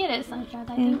 Yeah, I think it is sunstressed.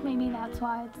 I think maybe that's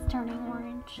why it's turning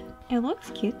orange. It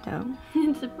looks cute though.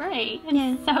 It's a brain.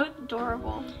 It's so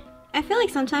adorable. I feel like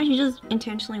sometimes you just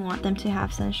intentionally want them to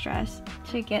have sun stress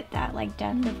to get that like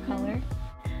depth of color.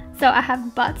 So I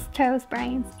have butts, toes,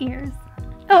 brains, ears.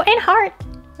 Oh, and heart.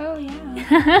 Oh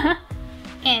yeah.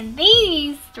 And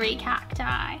these 3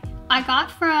 cacti I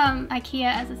got from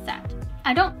IKEA as a set.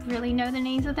 I don't really know the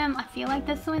names of them. I feel like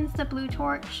this one's the blue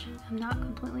torch. I'm not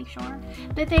completely sure.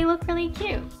 But they look really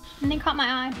cute. And they caught my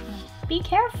eye. Be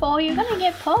careful, you're gonna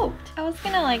get poked. I was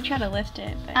gonna like try to lift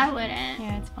it, but I wouldn't.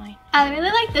 yeah, it's fine. I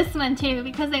really like this one too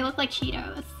because they look like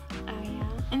Cheetos. Oh yeah.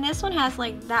 And this one has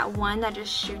like that one that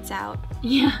just shoots out.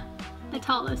 Yeah. The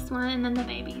tallest one and then the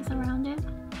babies around it.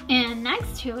 And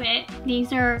next to it,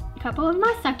 these are a couple of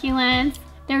my succulents.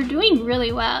 They're doing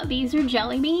really well. These are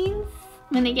jelly beans.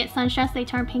 When they get sun stressed, they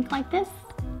turn pink like this.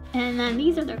 And then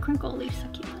these are the crinkle leaf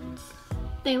succulents.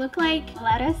 They look like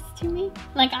lettuce to me.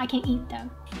 Like I can eat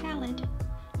them. Salad.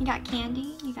 You got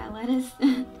candy, you got lettuce.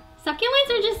 Succulents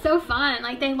are just so fun.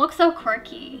 Like they look so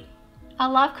quirky. I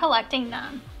love collecting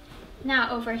them.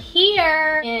 Now over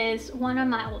here is one of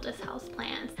my oldest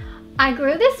houseplants. I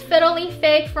grew this fiddle leaf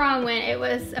fig from when it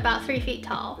was about 3 feet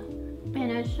tall.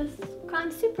 And it's just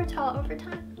gone super tall over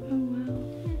time. Oh wow.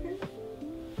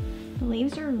 The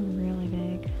leaves are really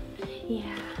big.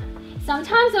 Yeah.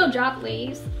 Sometimes they'll drop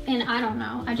leaves and I don't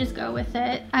know, I just go with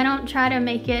it. I don't try to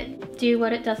make it do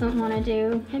what it doesn't want to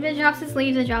do. If it drops its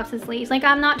leaves, it drops its leaves. Like,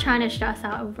 I'm not trying to stress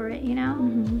out over it, you know?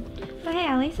 But hey,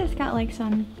 at least it's got like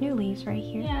some new leaves right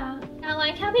here. Yeah. I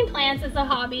like having plants as a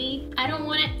hobby. I don't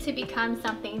want it to become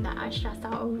something that I stress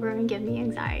out over and give me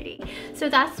anxiety. So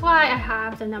that's why I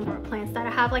have the number of plants that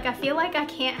I have. Like, I feel like I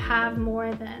can't have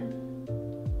more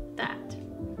than that.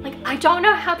 Like, I don't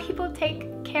know how people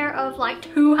take care of like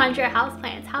 200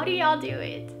 houseplants. How do y'all do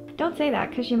it? Don't say that,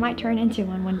 because you might turn into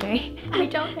one day. I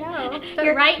don't know.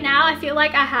 But right now, I feel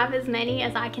like I have as many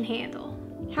as I can handle.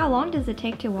 How long does it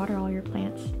take to water all your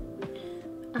plants?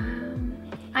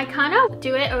 I kind of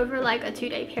do it over like a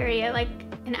 2-day period, like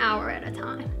an hour at a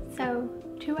time. So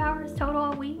 2 hours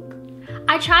total a week.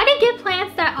 I try to get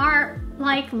plants that aren't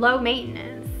like low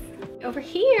maintenance. Over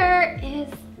here is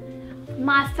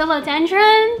my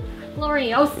philodendron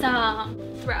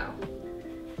gloriosum throw.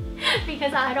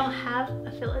 Because I don't have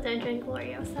a philodendron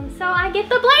gloriosum, so I get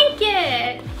the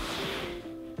blanket.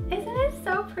 Isn't it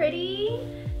so pretty?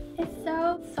 It's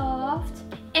so soft.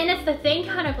 And it's the thin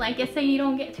kind of blanket so you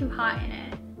don't get too hot in it.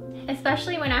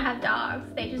 Especially when I have dogs,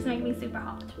 they just make me super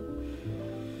hot.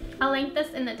 I'll link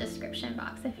this in the description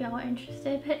box if y'all are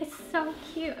interested, but it's so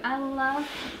cute. I love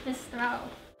this throw.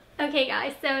 Okay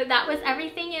guys, so that was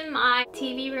everything in my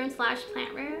TV room slash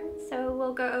plant room. So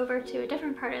we'll go over to a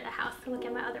different part of the house to look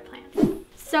at my other plants.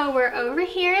 So we're over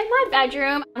here in my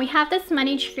bedroom. We have this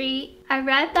money tree. I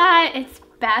read that it's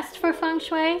best for feng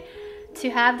shui to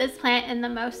have this plant in the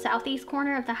most southeast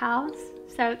corner of the house.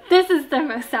 So this is the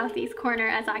most southeast corner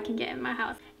as I can get in my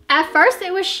house. At first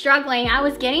it was struggling. I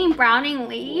was getting browning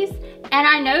leaves and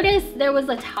I noticed there was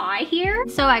a tie here.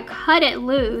 So I cut it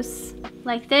loose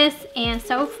like this, and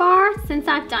so far since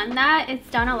I've done that, it's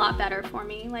done a lot better for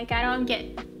me. Like, I don't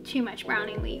get too much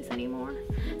browning leaves anymore.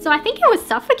 So I think it was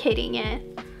suffocating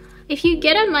it. If you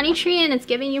get a money tree and it's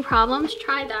giving you problems,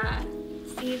 try that.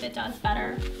 See if it does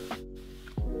better.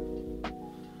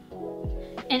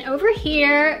 And over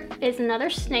here is another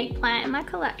snake plant in my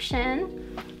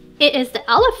collection. It is the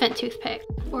elephant toothpick,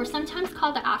 or sometimes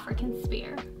called the African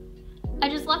spear. I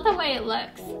just love the way it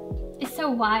looks. It's so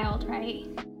wild, right?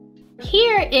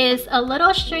 Here is a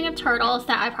little string of turtles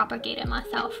that I propagated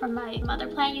myself from my mother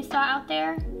plant you saw out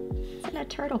there. It's in a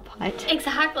turtle pot.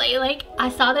 Exactly, like I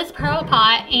saw this pearl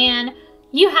pot and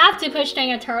you have to put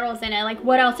string of turtles in it. Like,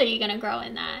 what else are you gonna grow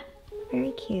in that?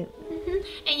 Very cute.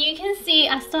 And you can see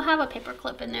I still have a paper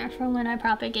clip in there from when I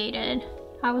propagated.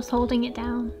 I was holding it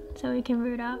down so it can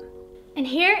root up. And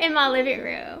here in my living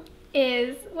room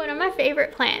is one of my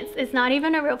favorite plants. It's not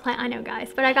even a real plant, I know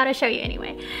guys, but I gotta show you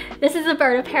anyway. This is a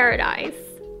bird of paradise.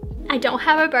 I don't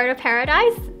have a bird of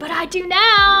paradise, but I do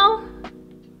now.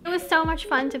 It was so much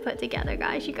fun to put together,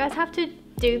 guys. You guys have to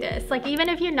do this. Like, even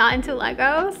if you're not into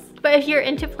Legos, but if you're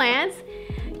into plants,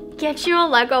 get you a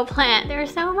Lego plant. They're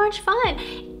so much fun.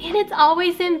 And it's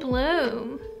always in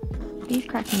bloom. He's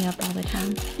cracking up all the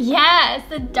time. Yes,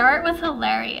 the dart was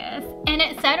hilarious. And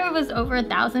it said it was over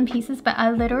 1,000 pieces, but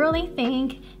I literally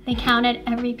think they counted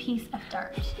every piece of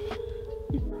dart.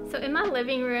 So in my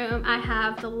living room, I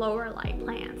have the lower light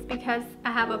plants because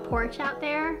I have a porch out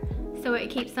there, so it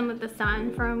keeps some of the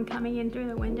sun from coming in through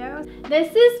the windows.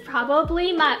 This is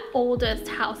probably my oldest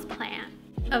house plant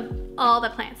of all the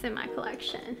plants in my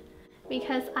collection,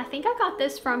 because I think I got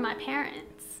this from my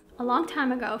parents a long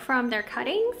time ago from their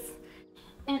cuttings.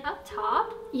 And up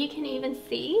top, you can even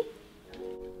see,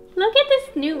 look at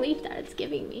this new leaf that it's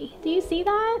giving me. Do you see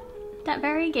that? That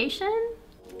variegation?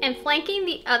 And flanking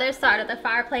the other side of the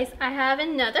fireplace, I have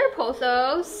another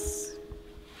pothos.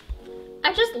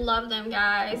 I just love them,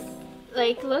 guys.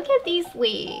 Like, look at these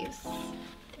leaves.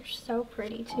 They're so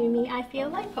pretty to me. I feel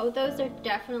like pothos are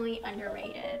definitely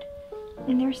underrated.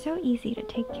 And they're so easy to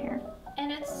take care of.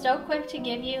 And it's so quick to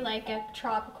give you like a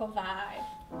tropical vibe.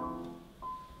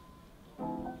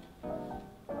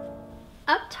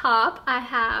 Up top, I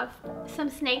have some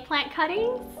snake plant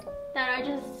cuttings that I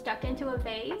just stuck into a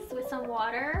vase with some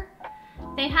water.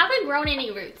 They haven't grown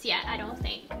any roots yet, I don't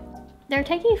think. They're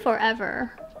taking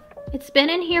forever. It's been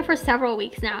in here for several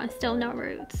weeks now and still no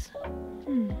roots.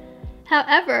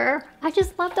 However, I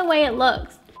just love the way it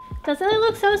looks. Doesn't it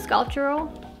look so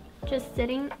sculptural? Just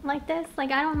sitting like this,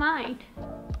 like I don't mind.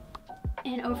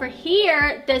 And over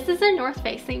here, this is a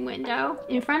north-facing window.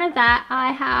 In front of that,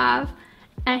 I have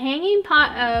a hanging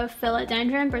pot of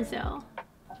philodendron Brazil.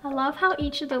 I love how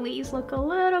each of the leaves look a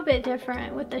little bit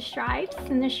different with the stripes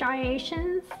and the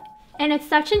striations. And it's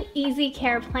such an easy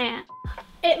care plant.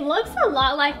 It looks a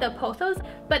lot like the pothos,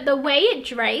 but the way it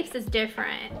drapes is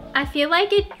different. I feel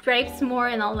like it drapes more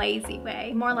in a lazy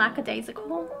way, more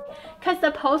lackadaisical. Because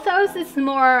the pothos is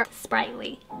more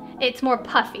sprightly. It's more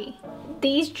puffy.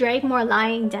 These drape more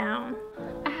lying down.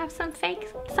 I have some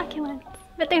fake succulents,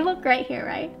 but they look great here,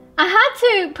 right? I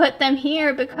had to put them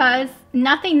here because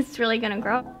nothing's really gonna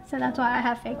grow. So that's why I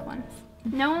have fake ones.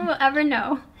 No one will ever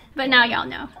know, but now y'all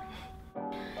know.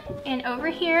 And over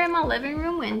here in my living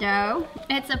room window,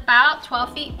 it's about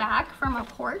 12 feet back from a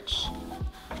porch.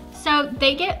 So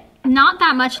they get not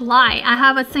that much light. I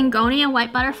have a Syngonian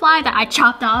white butterfly that I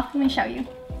chopped off. Let me show you.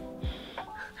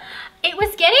 It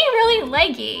was getting really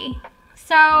leggy.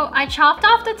 So I chopped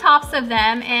off the tops of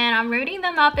them and I'm rooting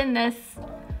them up in this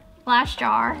glass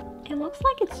jar. It looks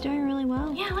like it's doing really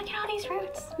well. Yeah, look at all these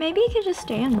roots. Maybe it could just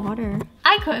stay in water.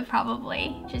 I could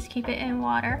probably just keep it in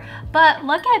water. But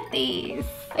look at these.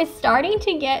 It's starting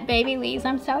to get baby leaves.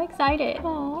 I'm so excited.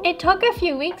 Aww. It took a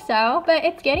few weeks though, but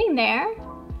it's getting there.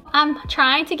 I'm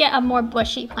trying to get a more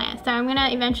bushy plant. So I'm gonna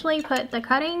eventually put the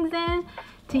cuttings in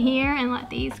to here and let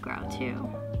these grow too.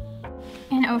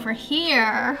 And over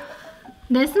here,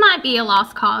 this might be a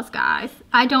lost cause, guys.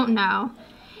 I don't know.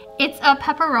 It's a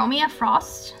peperomia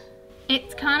frost.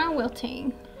 It's kind of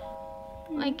wilting.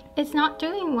 Like, it's not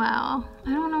doing well. I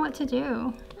don't know what to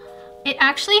do. It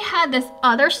actually had this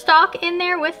other stalk in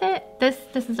there with it. This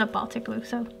is a Baltic blue,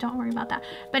 so don't worry about that.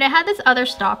 But it had this other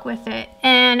stalk with it.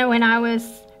 And when I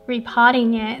was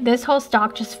repotting it, this whole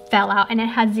stalk just fell out and it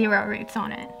had 0 roots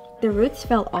on it. The roots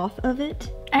fell off of it?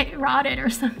 It rotted or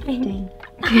something.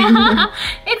 Dang.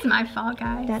 It's my fault,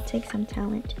 guys. That takes some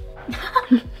talent.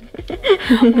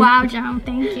 Wow, Joan,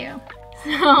 thank you.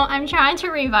 So I'm trying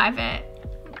to revive it,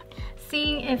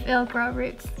 seeing if it'll grow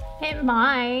roots. It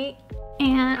might.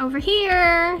 And over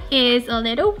here is a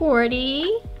little warty.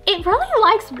 It really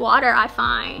likes water, I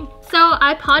find. So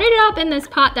I potted it up in this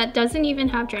pot that doesn't even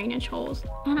have drainage holes.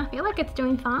 And I feel like it's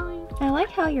doing fine. I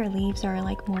like how your leaves are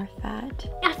like more fat.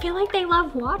 I feel like they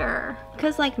love water.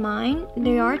 Cause like mine,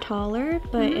 they are taller,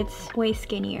 but it's way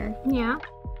skinnier. Yeah.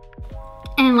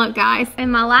 And look guys, in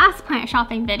my last plant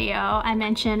shopping video, I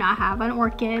mentioned I have an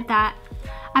orchid that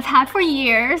I've had for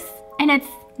years and it's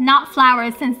not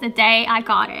flowered since the day I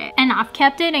got it. And I've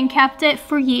kept it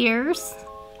for years,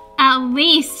 at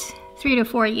least 3 to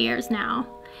 4 years now.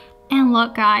 And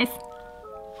look guys,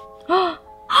 I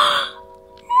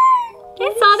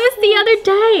saw this the other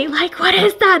day. Like, what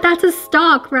is that? That's a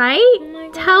stalk, right? Oh my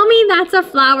God. Tell me that's a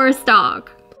flower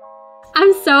stalk.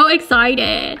 I'm so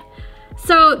excited.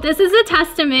 So this is a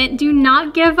testament. Do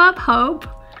not give up hope.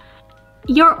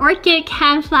 Your orchid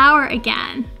can flower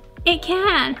again. It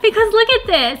can, because look at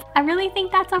this. I really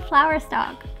think that's a flower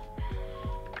stalk,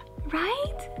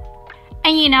 right?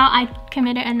 And you know, I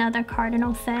committed another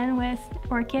cardinal sin with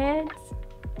orchids.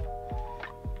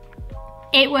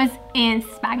 It was in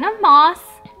sphagnum moss,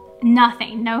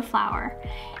 nothing, no flower.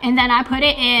 And then I put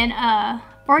it in a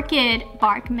orchid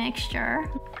bark mixture,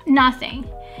 nothing.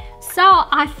 So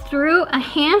I threw a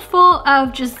handful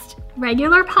of just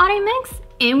regular potting mix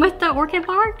in with the orchid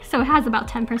bark, so it has about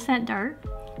 10% dirt.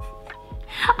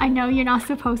 I know you're not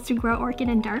supposed to grow orchid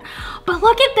in dirt, but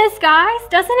look at this, guys.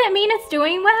 Doesn't it mean it's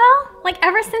doing well? Like,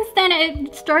 ever since then,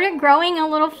 it started growing a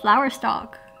little flower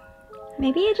stalk.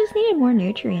 Maybe it just needed more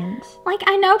nutrients. Like,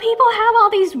 I know people have all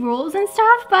these rules and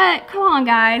stuff, but come on,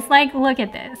 guys. Like, look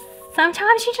at this.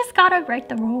 Sometimes you just gotta break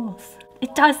the rules.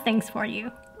 It does things for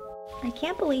you. I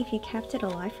can't believe you kept it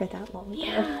alive for that long.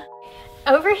 Yeah.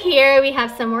 Over here, we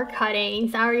have some more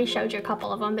cuttings. I already showed you a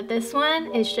couple of them, but this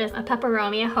one is just a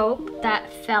peperomia hope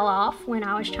that fell off when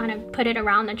I was trying to put it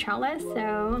around the trellis. So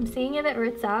I'm seeing if it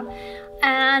roots up.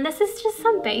 And this is just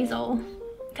some basil.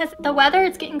 Because the weather,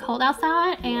 it's getting cold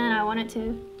outside and I wanted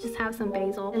to just have some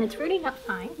basil. And it's rooting up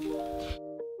fine.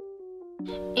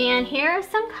 And here are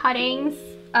some cuttings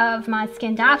of my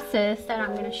Scindapsus that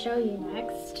I'm going to show you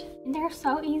next. And they're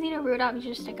so easy to root up. You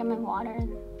just stick them in water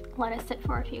and let it sit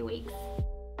for a few weeks.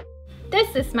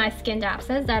 This is my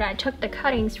Scindapsus that I took the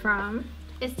cuttings from.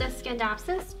 It's the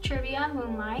Scindapsus Trivia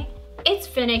Moonlight. It's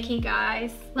finicky,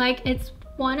 guys. Like, it's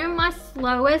one of my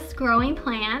slowest growing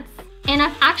plants. And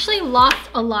I've actually lost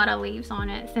a lot of leaves on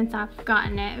it since I've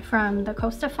gotten it from the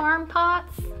Costa Farm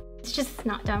pots. It's just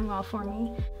not done well for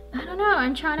me. I don't know,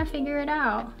 I'm trying to figure it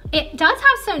out. It does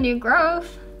have some new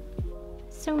growth,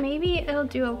 so maybe it'll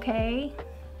do okay.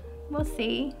 We'll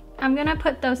see. I'm gonna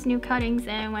put those new cuttings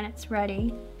in when it's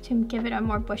ready to give it a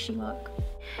more bushy look.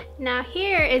 Now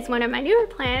here is one of my newer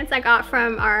plants I got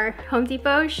from our Home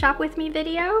Depot Shop With Me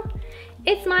video.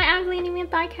 It's my Aglaonema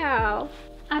bicow.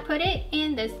 I put it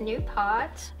in this new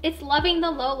pot. It's loving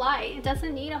the low light. It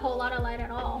doesn't need a whole lot of light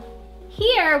at all.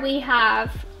 Here we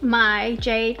have my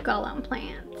jade golem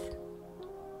plant.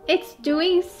 It's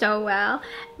doing so well.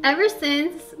 Ever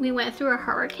since we went through a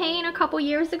hurricane a couple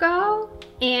years ago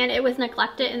and it was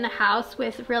neglected in the house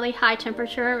with really high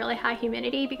temperature, really high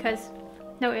humidity because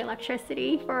no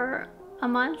electricity for a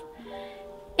month,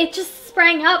 it just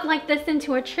sprang up like this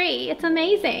into a tree. It's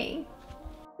amazing.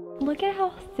 Look at how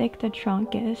thick the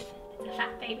trunk is. It's a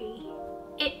fat baby.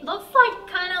 It looks like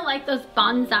kind of like those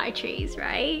bonsai trees,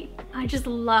 right? I just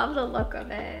love the look of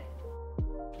it.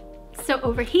 So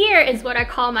over here is what I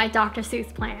call my Dr.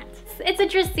 Seuss plant. It's a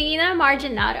Dracaena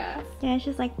marginata. Yeah, it's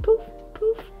just like poof,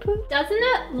 poof, poof. Doesn't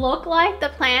it look like the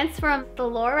plants from the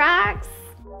Lorax?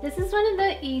 This is one of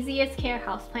the easiest care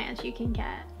houseplants you can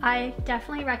get. I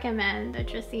definitely recommend the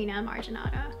Dracaena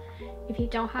marginata if you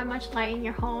don't have much light in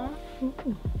your home.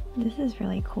 Ooh, this is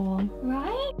really cool.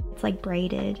 Right? It's like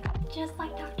braided. Just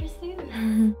like Dr.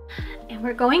 Seuss. And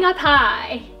we're going up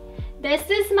high. This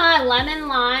is my lemon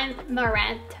lime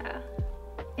maranta.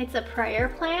 It's a prayer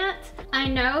plant. I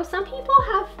know some people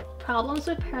have problems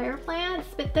with prayer plants,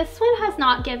 but this one has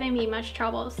not given me much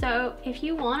trouble. So if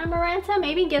you want a maranta,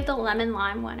 maybe give the lemon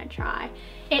lime one a try.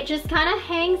 It just kind of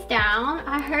hangs down.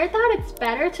 I heard that it's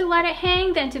better to let it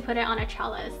hang than to put it on a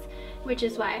trellis, which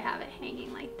is why I have it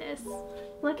hanging like this.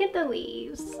 Look at the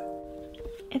leaves.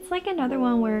 It's like another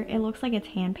one where it looks like it's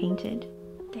hand painted.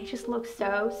 They just look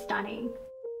so stunning.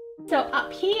 So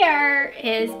up here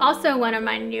is also one of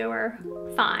my newer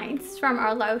finds from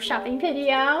our Lowe's shopping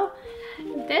video.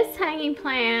 This hanging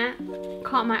plant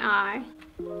caught my eye.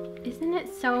 Isn't it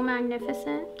so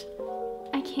magnificent?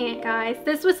 I can't, guys.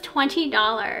 This was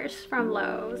 $20 from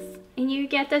Lowe's and you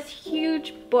get this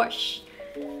huge bush.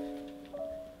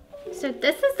 So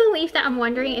this is the leaf that I'm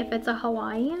wondering if it's a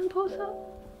Hawaiian posa.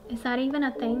 Is that even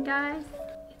a thing, guys?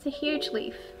 It's a huge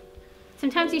leaf.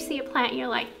 Sometimes you see a plant and you're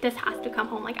like, this has to come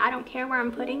home. Like, I don't care where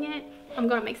I'm putting it. I'm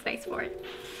gonna make space for it.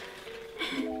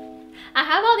 I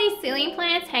have all these ceiling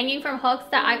plants hanging from hooks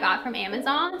that I got from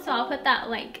Amazon. So I'll put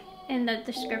that link in the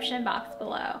description box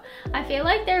below. I feel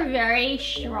like they're very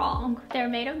strong. They're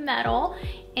made of metal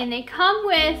and they come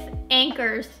with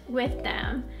anchors with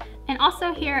them. And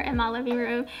also here in my living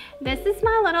room, this is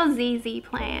my little ZZ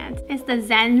plant. It's the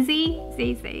Zenzi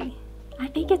ZZ. I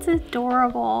think it's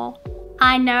adorable.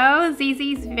 I know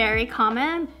ZZ's very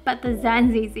common, but the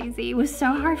Zenzi ZZ was so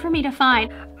hard for me to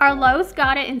find. Our Lowe's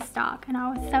got it in stock and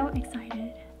I was so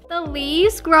excited. The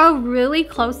leaves grow really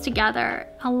close together.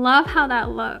 I love how that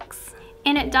looks.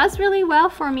 And it does really well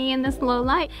for me in this low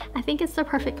light. I think it's the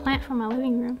perfect plant for my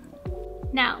living room.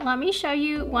 Now, let me show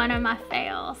you one of my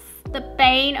fails. The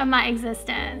bane of my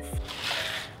existence.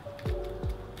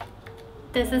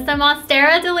 This is the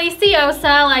Monstera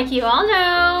Deliciosa, like you all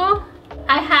know.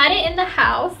 I had it in the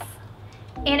house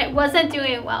and it wasn't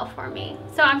doing well for me.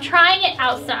 So I'm trying it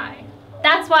outside.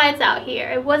 That's why it's out here.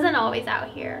 It wasn't always out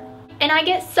here. And I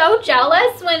get so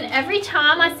jealous when every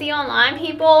time I see online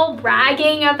people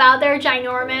bragging about their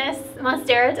ginormous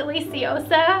Monstera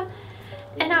Deliciosa.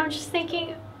 And I'm just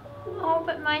thinking, oh,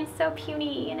 but mine's so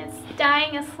puny and it's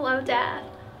dying a slow death.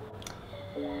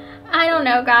 I don't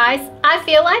know, guys. I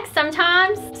feel like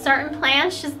sometimes certain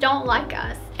plants just don't like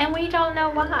us and we don't know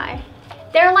why.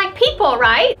 They're like people,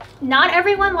 right? Not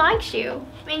everyone likes you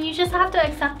and you just have to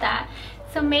accept that.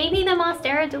 So maybe the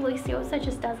Monstera Deliciosa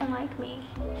just doesn't like me.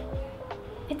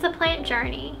 It's a plant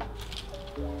journey.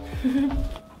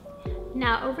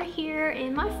 Now over here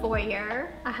in my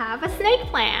foyer, I have a snake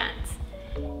plant.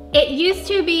 It used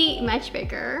to be much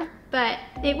bigger, but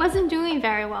it wasn't doing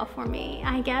very well for me.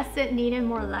 I guess it needed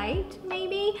more light,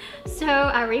 maybe. So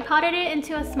I repotted it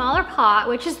into a smaller pot,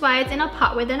 which is why it's in a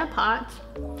pot within a pot.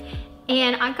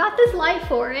 And I got this light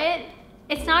for it.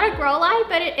 It's not a grow light,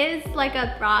 but it is like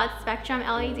a broad spectrum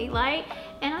LED light.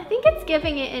 And I think it's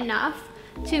giving it enough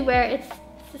to where it's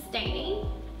sustaining.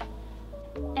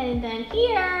 And then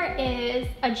here is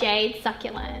a jade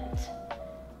succulent.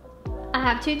 I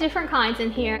have two different kinds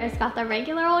in here. It's got the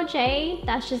regular old jade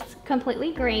that's just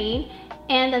completely green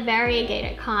and the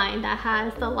variegated kind that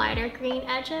has the lighter green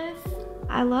edges.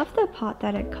 I love the pot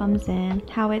that it comes in,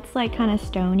 how it's like kind of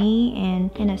stony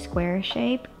and in a square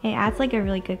shape. It adds like a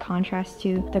really good contrast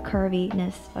to the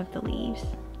curviness of the leaves.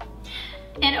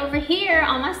 And over here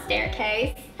on my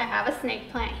staircase, I have a snake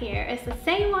plant here. It's the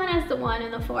same one as the one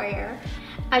in the foyer.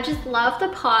 I just love the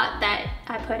pot that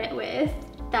I put it with,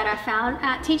 that I found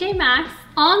at TJ Maxx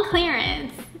on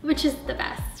clearance, which is the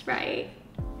best, right?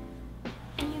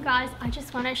 And you guys, I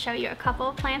just want to show you a couple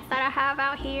of plants that I have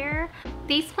out here.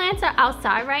 These plants are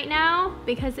outside right now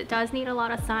because it does need a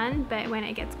lot of sun, but when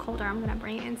it gets colder, I'm gonna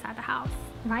bring it inside the house.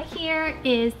 Right here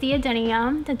is the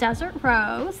adenium, the desert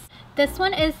rose. This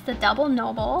one is the double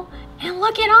noble. And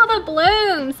look at all the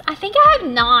blooms. I think I have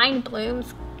 9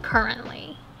 blooms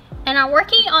currently. And I'm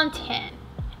working on 10.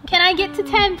 Can I get to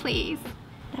 10, please?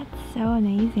 That's so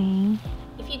amazing.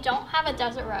 If you don't have a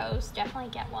desert rose,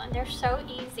 definitely get one. They're so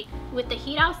easy. With the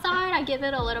heat outside, I give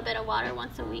it a little bit of water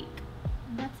once a week.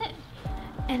 And that's it.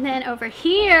 And then over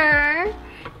here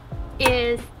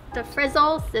is the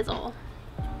frizzle sizzle.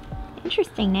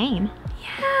 Interesting name.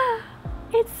 Yeah,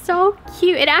 it's so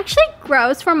cute. It actually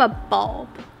grows from a bulb.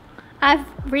 I've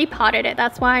repotted it.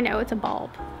 That's why I know it's a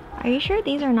bulb. Are you sure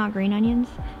these are not green onions?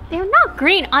 They're not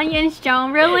green onions,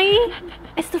 Joan, really?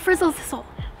 It's the frizzle sizzle.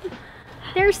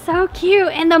 They're so cute,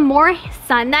 and the more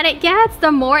sun that it gets,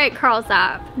 the more it curls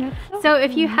up. So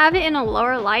if you have it in a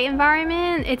lower light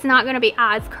environment, it's not gonna be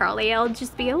as curly. It'll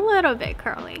just be a little bit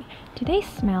curly. Do they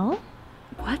smell?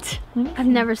 What?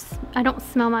 I don't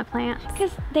smell my plants.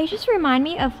 Because they just remind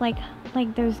me of like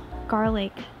those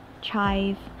garlic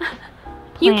chive plants.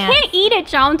 You can't eat it,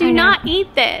 Joan. Do not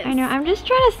eat this. I know. I'm just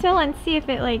trying to smell and see if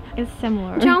it like is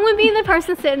similar. Joan would be the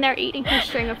person sitting there eating her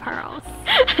string of pearls.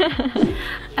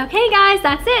 Okay, guys,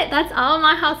 that's it. That's all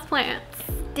my houseplants.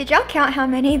 Did y'all count how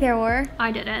many there were?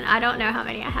 I didn't. I don't know how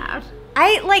many I have.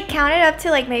 I like counted up to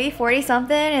like maybe 40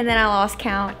 something and then I lost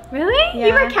count. Really? Yeah.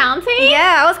 You were counting?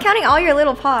 Yeah, I was counting all your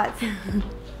little pots.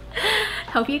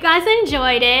 Hope you guys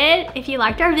enjoyed it. If you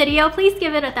liked our video, please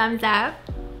give it a thumbs up.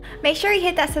 Make sure you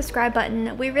hit that subscribe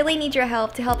button. We really need your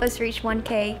help to help us reach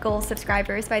 1K goal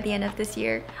subscribers by the end of this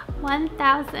year.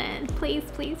 1,000. Please,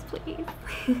 please, please.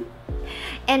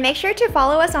 And make sure to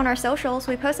follow us on our socials.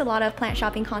 We post a lot of plant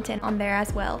shopping content on there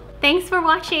as well. Thanks for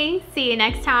watching. See you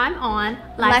next time on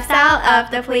Lifestyle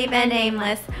of the Plebe and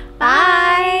Nameless.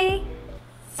 Bye!